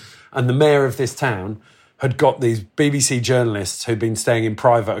there. And the mayor of this town had got these BBC journalists who'd been staying in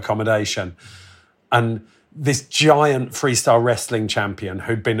private accommodation. And this giant freestyle wrestling champion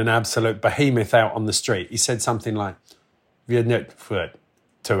who'd been an absolute behemoth out on the street, he said something like, foot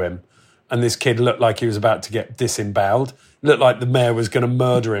to him. And this kid looked like he was about to get disemboweled. Looked like the mayor was going to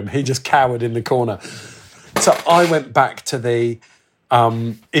murder him. He just cowered in the corner. So I went back to the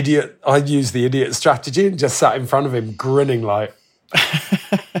idiot. I used the idiot strategy and just sat in front of him grinning like.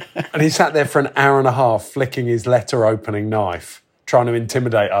 And he sat there for an hour and a half flicking his letter opening knife, trying to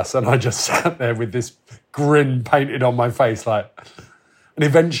intimidate us. And I just sat there with this grin painted on my face like. And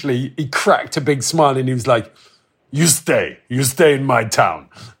eventually he cracked a big smile and he was like, you stay in my town.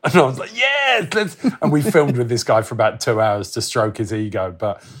 And I was like, yes, let's. And we filmed with this guy for about 2 hours to stroke his ego.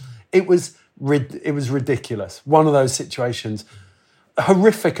 But it was ridiculous. One of those situations,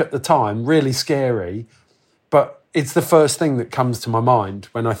 horrific at the time, really scary. But it's the first thing that comes to my mind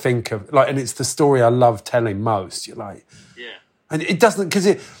when I think of, like, and it's the story I love telling most. You're like, yeah. And it doesn't,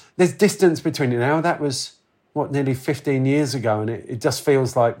 because there's distance between it now. That was, nearly 15 years ago. And it just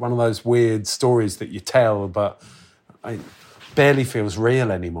feels like one of those weird stories that you tell, but it barely feels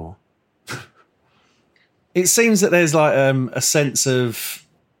real anymore. It seems that there's like a sense of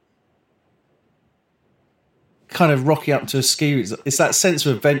kind of rocking up to a ski. It's that sense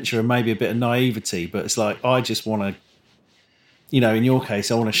of adventure and maybe a bit of naivety, but it's like, I just want to, in your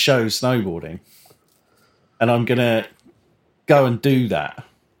case, I want to show snowboarding and I'm going to go and do that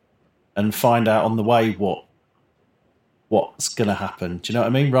and find out on the way what's going to happen. Do you know what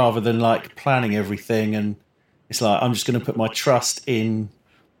I mean? Rather than like planning everything. And it's like, I'm just going to put my trust in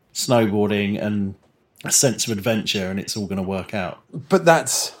snowboarding and a sense of adventure and it's all going to work out. But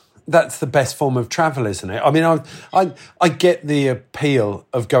that's the best form of travel, isn't it? I mean, I get the appeal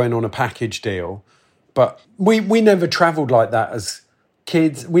of going on a package deal, but we never travelled like that as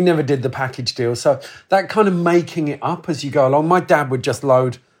kids. We never did the package deal. So that kind of making it up as you go along. My dad would just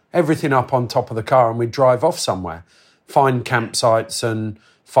load everything up on top of the car and we'd drive off somewhere, find campsites and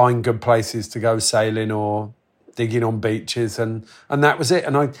find good places to go sailing or digging on beaches. And that was it.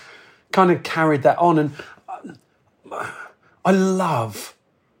 And I kind of carried that on. And I love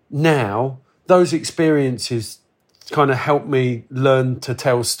now those experiences kind of help me learn to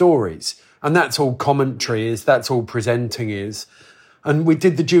tell stories. And that's all commentary is, that's all presenting is. And we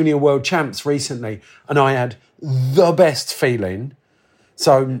did the Junior World Champs recently and I had the best feeling.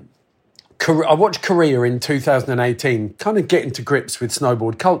 So I watched Korea in 2018, kind of getting to grips with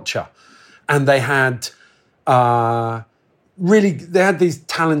snowboard culture. And they had these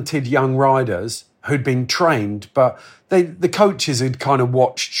talented young riders who'd been trained, but the coaches had kind of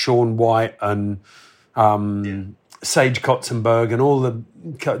watched Shaun White and Sage Kotzenberg and all the,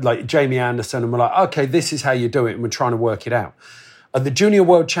 like Jamie Anderson, and were like, okay, this is how you do it, and we're trying to work it out. At the Junior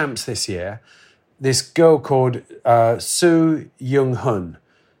World Champs this year, this girl called Soo Young-hun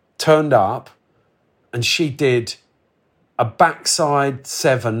turned up and she did a backside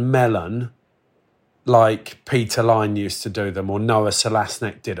 7 melon like Peter Line used to do them or Noah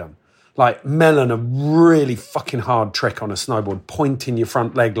Selasnek did them. Like melon, a really fucking hard trick on a snowboard, pointing your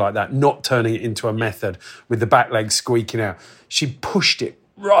front leg like that, not turning it into a method with the back leg squeaking out. She pushed it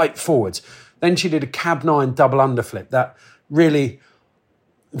right forwards. Then she did a cab 9 double underflip. That really,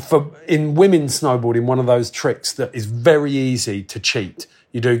 in women's snowboarding, one of those tricks that is very easy to cheat.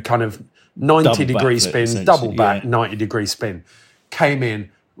 You do kind of 90-degree spin, double back, 90-degree spin. Came in,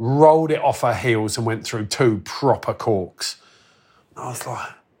 rolled it off her heels and went through 2 proper corks. I was like,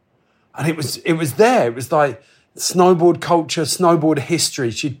 and it was there. It was like snowboard culture, snowboard history.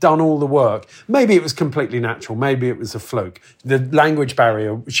 She'd done all the work. Maybe it was completely natural. Maybe it was a fluke. The language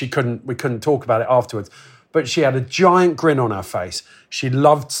barrier, we couldn't talk about it afterwards. But she had a giant grin on her face. She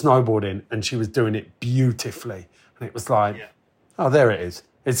loved snowboarding and she was doing it beautifully. And it was like, oh, there it is.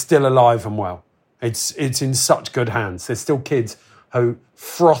 It's still alive and well. It's in such good hands. There's still kids who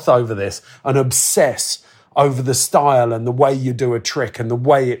froth over this and obsess over the style and the way you do a trick and the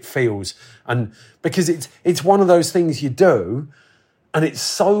way it feels. And because it's one of those things you do, and it's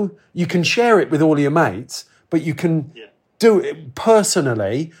so, you can share it with all your mates, but you can do it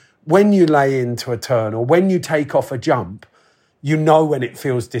personally when you lay into a turn or when you take off a jump. You know when it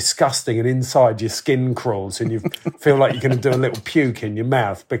feels disgusting and inside your skin crawls and you feel like you're going to do a little puke in your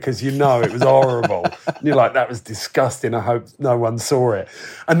mouth because you know it was horrible. And you're like, that was disgusting. I hope no one saw it.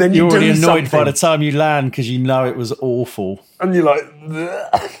 And then you're already do annoyed something, by the time you land because you know it was awful. and you're like,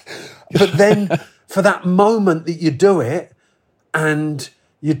 bleh. But then for that moment that you do it and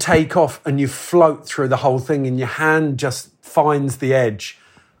you take off and you float through the whole thing and your hand just finds the edge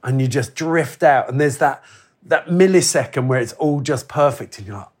and you just drift out and there's that millisecond where it's all just perfect and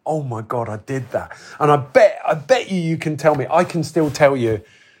you're like, oh my God, I did that. And I bet you can tell me, I can still tell you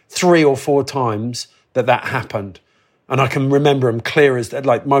 3 or 4 times that happened. And I can remember them clear as,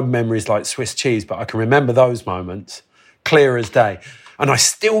 like my memory's like Swiss cheese, but I can remember those moments clear as day. And I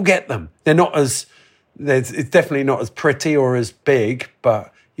still get them. They're not as, it's definitely not as pretty or as big,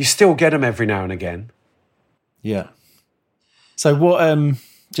 but you still get them every now and again. Yeah. So what,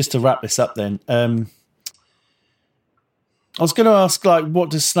 just to wrap this up then, I was going to ask, like, what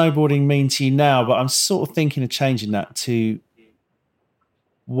does snowboarding mean to you now? But I'm sort of thinking of changing that to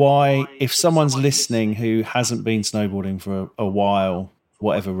why, if someone's listening who hasn't been snowboarding for a while,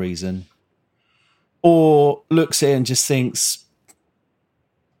 whatever reason, or looks at it and just thinks,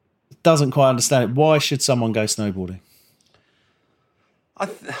 doesn't quite understand it, why should someone go snowboarding?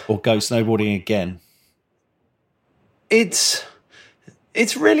 Or go snowboarding again?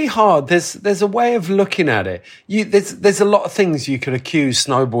 It's really hard. There's a way of looking at it. There's a lot of things you could accuse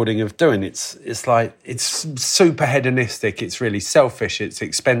snowboarding of doing. It's like it's super hedonistic. It's really selfish. It's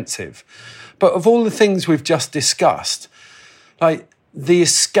expensive. But of all the things we've just discussed, like the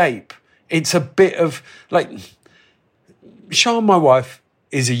escape, it's a bit of like Sian, my wife,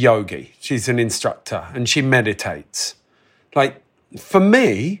 is a yogi. She's an instructor and she meditates. Like for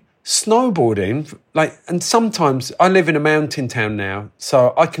me, snowboarding, like, and sometimes I live in a mountain town now,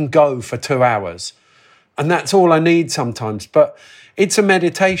 so I can go for 2 hours and that's all I need sometimes, but it's a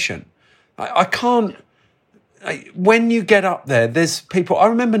meditation. I can't, when you get up there, there's people, I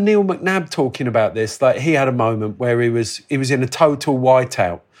remember Neil McNabb talking about this, like he had a moment where he was in a total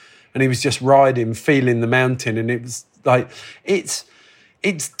whiteout and he was just riding, feeling the mountain, and it was like, it's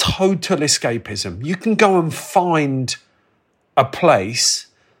total escapism. You can go and find a place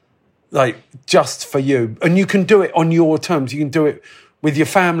like just for you. And you can do it on your terms. You can do it with your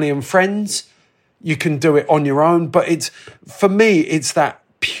family and friends. You can do it on your own. But for me, it's that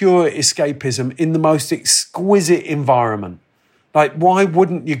pure escapism in the most exquisite environment. Like, why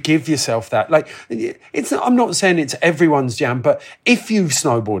wouldn't you give yourself that? Like, I'm not saying it's everyone's jam, but if you've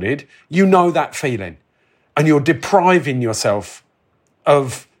snowboarded, you know that feeling. And you're depriving yourself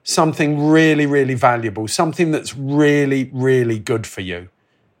of something really, really valuable, something that's really, really good for you,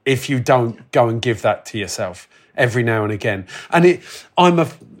 if you don't go and give that to yourself every now and again. And I'm a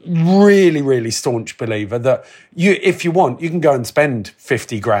really, really staunch believer that if you want, you can go and spend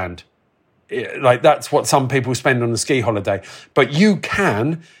 50 grand. Like that's what some people spend on a ski holiday. But you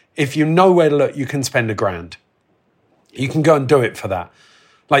can, if you know where to look, you can spend £1,000. You can go and do it for that.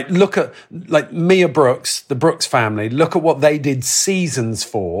 Like look at like Mia Brooks, the Brooks family, look at what they did seasons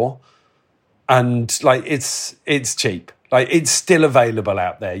for, and like it's cheap. Like, it's still available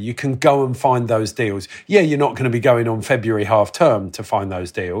out there. You can go and find those deals. Yeah, you're not going to be going on February half term to find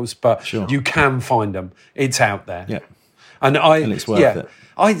those deals, but sure, you can find them. It's out there. Yeah. And it's worth it.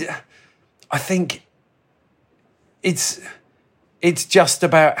 I think it's just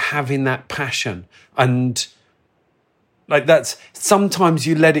about having that passion. And like that's, sometimes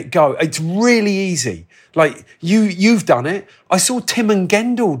you let it go. It's really easy. Like you've done it. I saw Tim and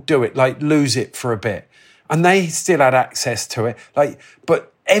Gendel do it, like lose it for a bit. And they still had access to it. Like,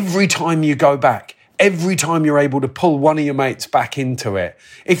 but every time you go back, every time you're able to pull one of your mates back into it,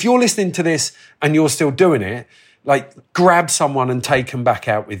 if you're listening to this and you're still doing it, like grab someone and take them back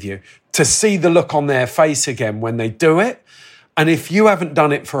out with you to see the look on their face again when they do it. And if you haven't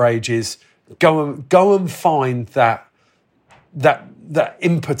done it for ages, go and find that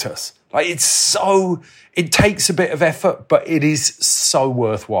impetus. Like it takes a bit of effort, but it is so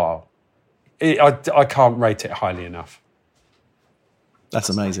worthwhile. I can't rate it highly enough. That's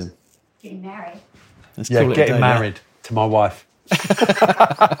amazing. Getting married. Getting married to my wife.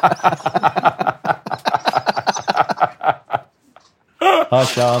 Hi,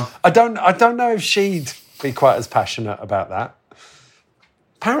 Sian. I don't know if she'd be quite as passionate about that.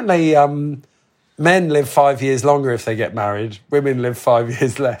 Apparently, men live 5 years longer if they get married. Women live 5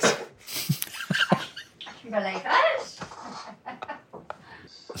 years less.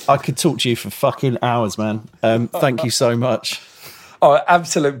 I could talk to you for fucking hours, man. Thank you so much. Oh,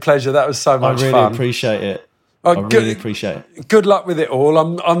 absolute pleasure. That was so much fun. I really appreciate it. I really appreciate it. Good luck with it all.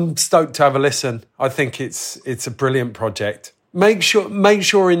 I'm stoked to have a listen. I think it's a brilliant project. Make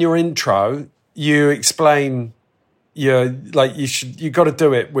sure in your intro you explain you got to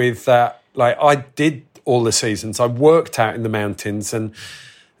do it with that. Like I did all the seasons. I worked out in the mountains, and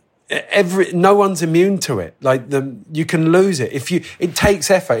no one's immune to it. Like you can lose it it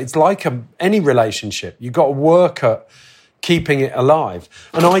takes effort. It's like any relationship. You got to work at keeping it alive.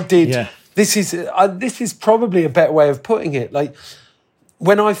 And I did. Yeah. This is probably a better way of putting it. Like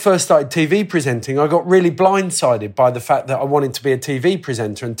when I first started TV presenting, I got really blindsided by the fact that I wanted to be a TV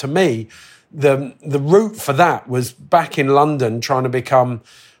presenter. And to me, the route for that was back in London trying to become,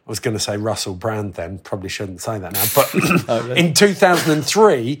 I was going to say Russell Brand then, probably shouldn't say that now, but in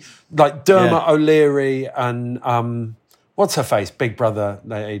 2003, like Dermot O'Leary and what's her face, Big Brother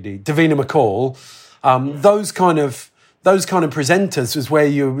lady, Davina McCall, those kind of presenters was where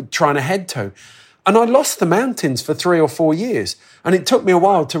you were trying to head to. And I lost the mountains for 3 or 4 years. And it took me a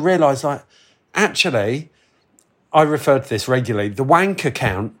while to realise, like, actually, I refer to this regularly, the wanker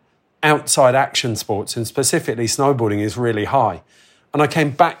count outside action sports, and specifically snowboarding, is really high. And I came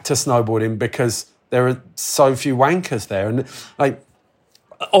back to snowboarding because there are so few wankers there. And, like,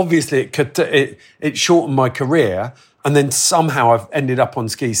 obviously it shortened my career, and then somehow I've ended up on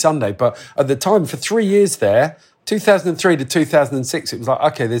Ski Sunday. But at the time, for 3 years there, 2003 to 2006, it was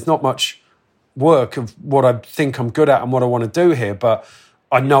like, okay, there's not much work of what I think I'm good at and what I want to do here, but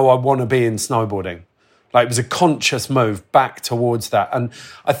I know I want to be in snowboarding. Like, it was a conscious move back towards that. And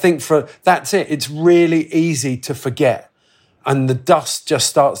I think that's it. It's really easy to forget. And the dust just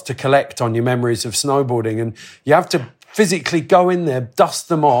starts to collect on your memories of snowboarding. And you have to physically go in there, dust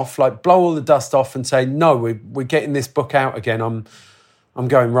them off, like blow all the dust off and say, no, we're getting this book out again. I'm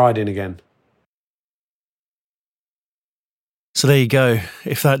going riding again. So there you go.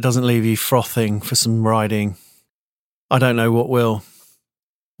 If that doesn't leave you frothing for some riding, I don't know what will.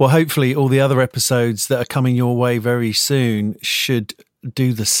 Well, hopefully all the other episodes that are coming your way very soon should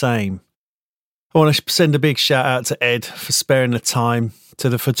do the same. I want to send a big shout out to Ed for sparing the time, to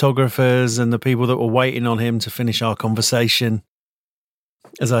the photographers and the people that were waiting on him to finish our conversation.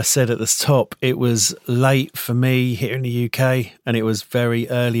 As I said at the top, it was late for me here in the UK, and it was very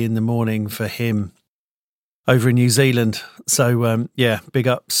early in the morning for him over in New Zealand. So, big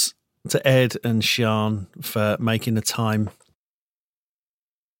ups to Ed and Sian for making the time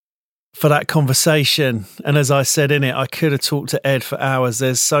for that conversation. And as I said in it, I could have talked to Ed for hours.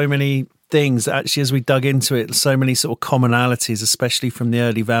 There's so many things, actually, as we dug into it, so many sort of commonalities, especially from the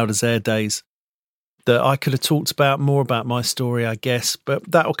early Val d'Isère days, that I could have talked about more about my story, I guess, but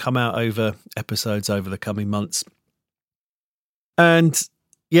that will come out over episodes over the coming months. And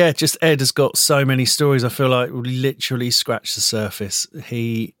yeah, just Ed has got so many stories. I feel like we literally scratched the surface.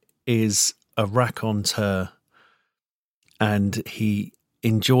 He is a raconteur, and he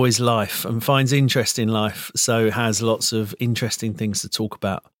enjoys life and finds interest in life, so has lots of interesting things to talk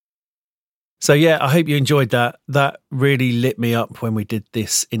about. So yeah, I hope you enjoyed that. That really lit me up when we did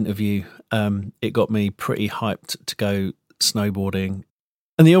this interview. It got me pretty hyped to go snowboarding.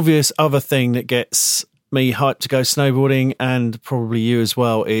 And the obvious other thing that gets me hyped to go snowboarding, and probably you as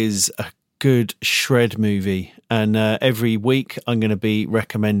well, is a good shred movie. And every week I'm going to be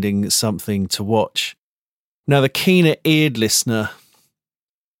recommending something to watch. Now, the keener-eared listener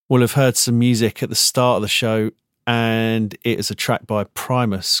will have heard some music at the start of the show, and it is a track by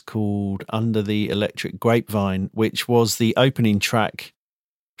Primus called Under the Electric Grapevine, which was the opening track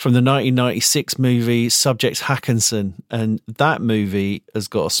from the 1996 movie Subject Hackinson. And that movie has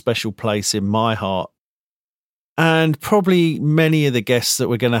got a special place in my heart, and probably many of the guests that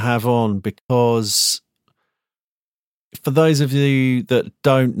we're going to have on, because for those of you that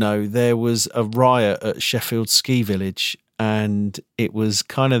don't know, there was a riot at Sheffield Ski Village, and it was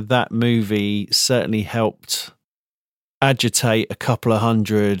kind of that movie certainly helped agitate a couple of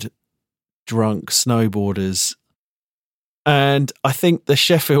hundred drunk snowboarders. And I think the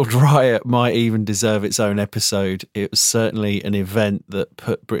Sheffield riot might even deserve its own episode. It was certainly an event that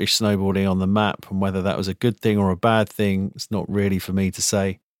put British snowboarding on the map, and whether that was a good thing or a bad thing, it's not really for me to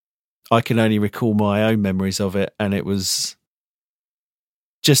say. I can only recall my own memories of it, and it was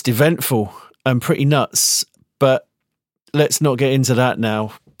just eventful and pretty nuts. But let's not get into that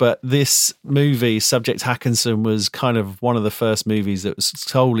now. But this movie, Subject Hackinson, was kind of one of the first movies that was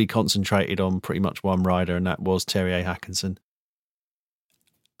solely concentrated on pretty much one rider, and that was Terry Hackinson.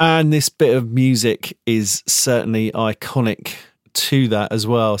 And this bit of music is certainly iconic to that as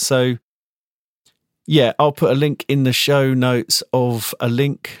well. So Yeah, I'll put a link in the show notes of a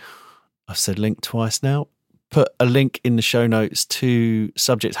link. I've said link twice now. Put a link in the show notes to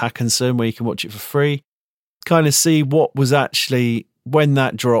Subject Hackinson where you can watch it for free. Kind of see what was actually, when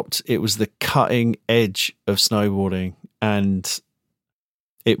that dropped, it was the cutting edge of snowboarding. And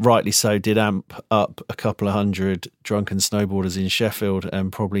it rightly so did amp up a couple of hundred drunken snowboarders in Sheffield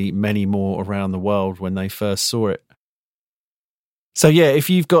and probably many more around the world when they first saw it. So yeah, if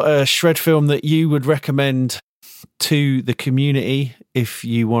you've got a shred film that you would recommend to the community, if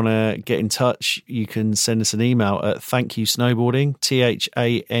you want to get in touch, you can send us an email at thankyou.snowboarding,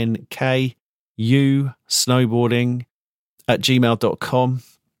 THANKU snowboarding @gmail.com.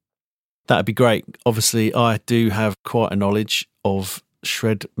 That'd be great. Obviously, I do have quite a knowledge of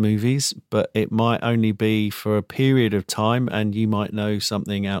shred movies, but it might only be for a period of time, and you might know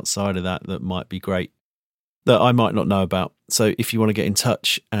something outside of that that might be great that I might not know about. So if you want to get in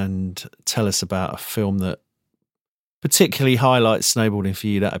touch and tell us about a film that particularly highlights snowboarding for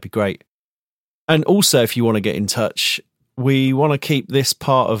you, that'd be great. And also, if you want to get in touch, we want to keep this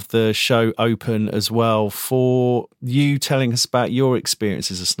part of the show open as well for you telling us about your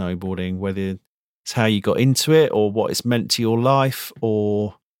experiences of snowboarding, whether it's how you got into it or what it's meant to your life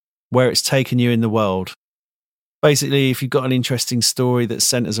or where it's taken you in the world. Basically, if you've got an interesting story that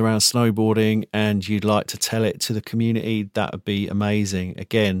centers around snowboarding and you'd like to tell it to the community, that would be amazing.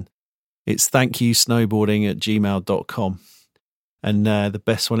 Again, it's thankyou.snowboarding @gmail.com. And the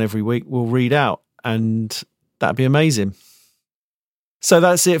best one every week we'll read out, and that'd be amazing. So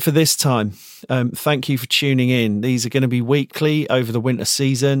that's it for this time. Thank you for tuning in. These are going to be weekly over the winter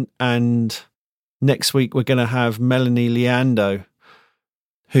season, and next week we're going to have Melanie Leando,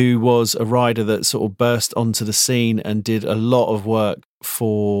 who was a rider that sort of burst onto the scene and did a lot of work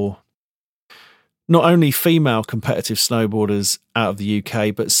for not only female competitive snowboarders out of the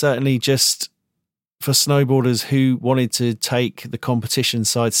UK, but certainly just for snowboarders who wanted to take the competition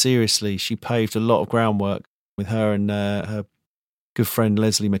side seriously. She paved a lot of groundwork with her and her good friend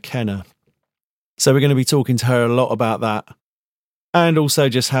Leslie McKenna. So we're going to be talking to her a lot about that, and also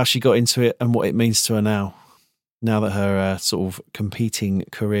just how she got into it and what it means to her now that her sort of competing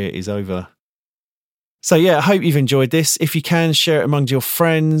career is over. So yeah, I hope you've enjoyed this. If you can, share it among your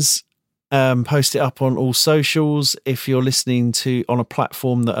friends, post it up on all socials. If you're listening to on a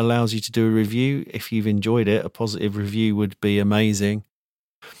platform that allows you to do a review, if you've enjoyed it, a positive review would be amazing.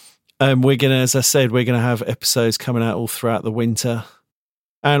 We're going to, as I said, we're going to have episodes coming out all throughout the winter.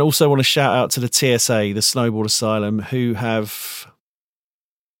 And also want to shout out to the TSA, the Snowboard Asylum, who have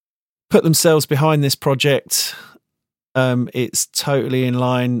put themselves behind this project. It's totally in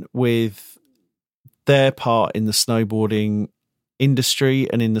line with their part in the snowboarding industry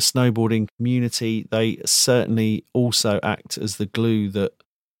and in the snowboarding community. They certainly also act as the glue that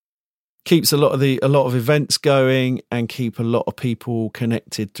keeps a lot of events going and keep a lot of people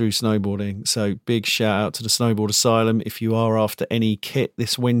connected through snowboarding. So big shout out to the Snowboard Asylum. If you are after any kit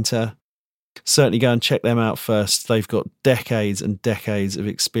this winter, certainly go and check them out first. They've got decades and decades of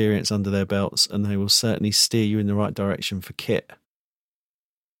experience under their belts, and they will certainly steer you in the right direction for kit.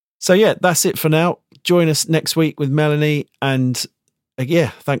 So yeah, that's it for now. Join us next week with Melanie, and yeah,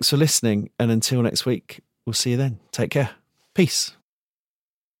 thanks for listening. And until next week, we'll see you then. Take care. Peace.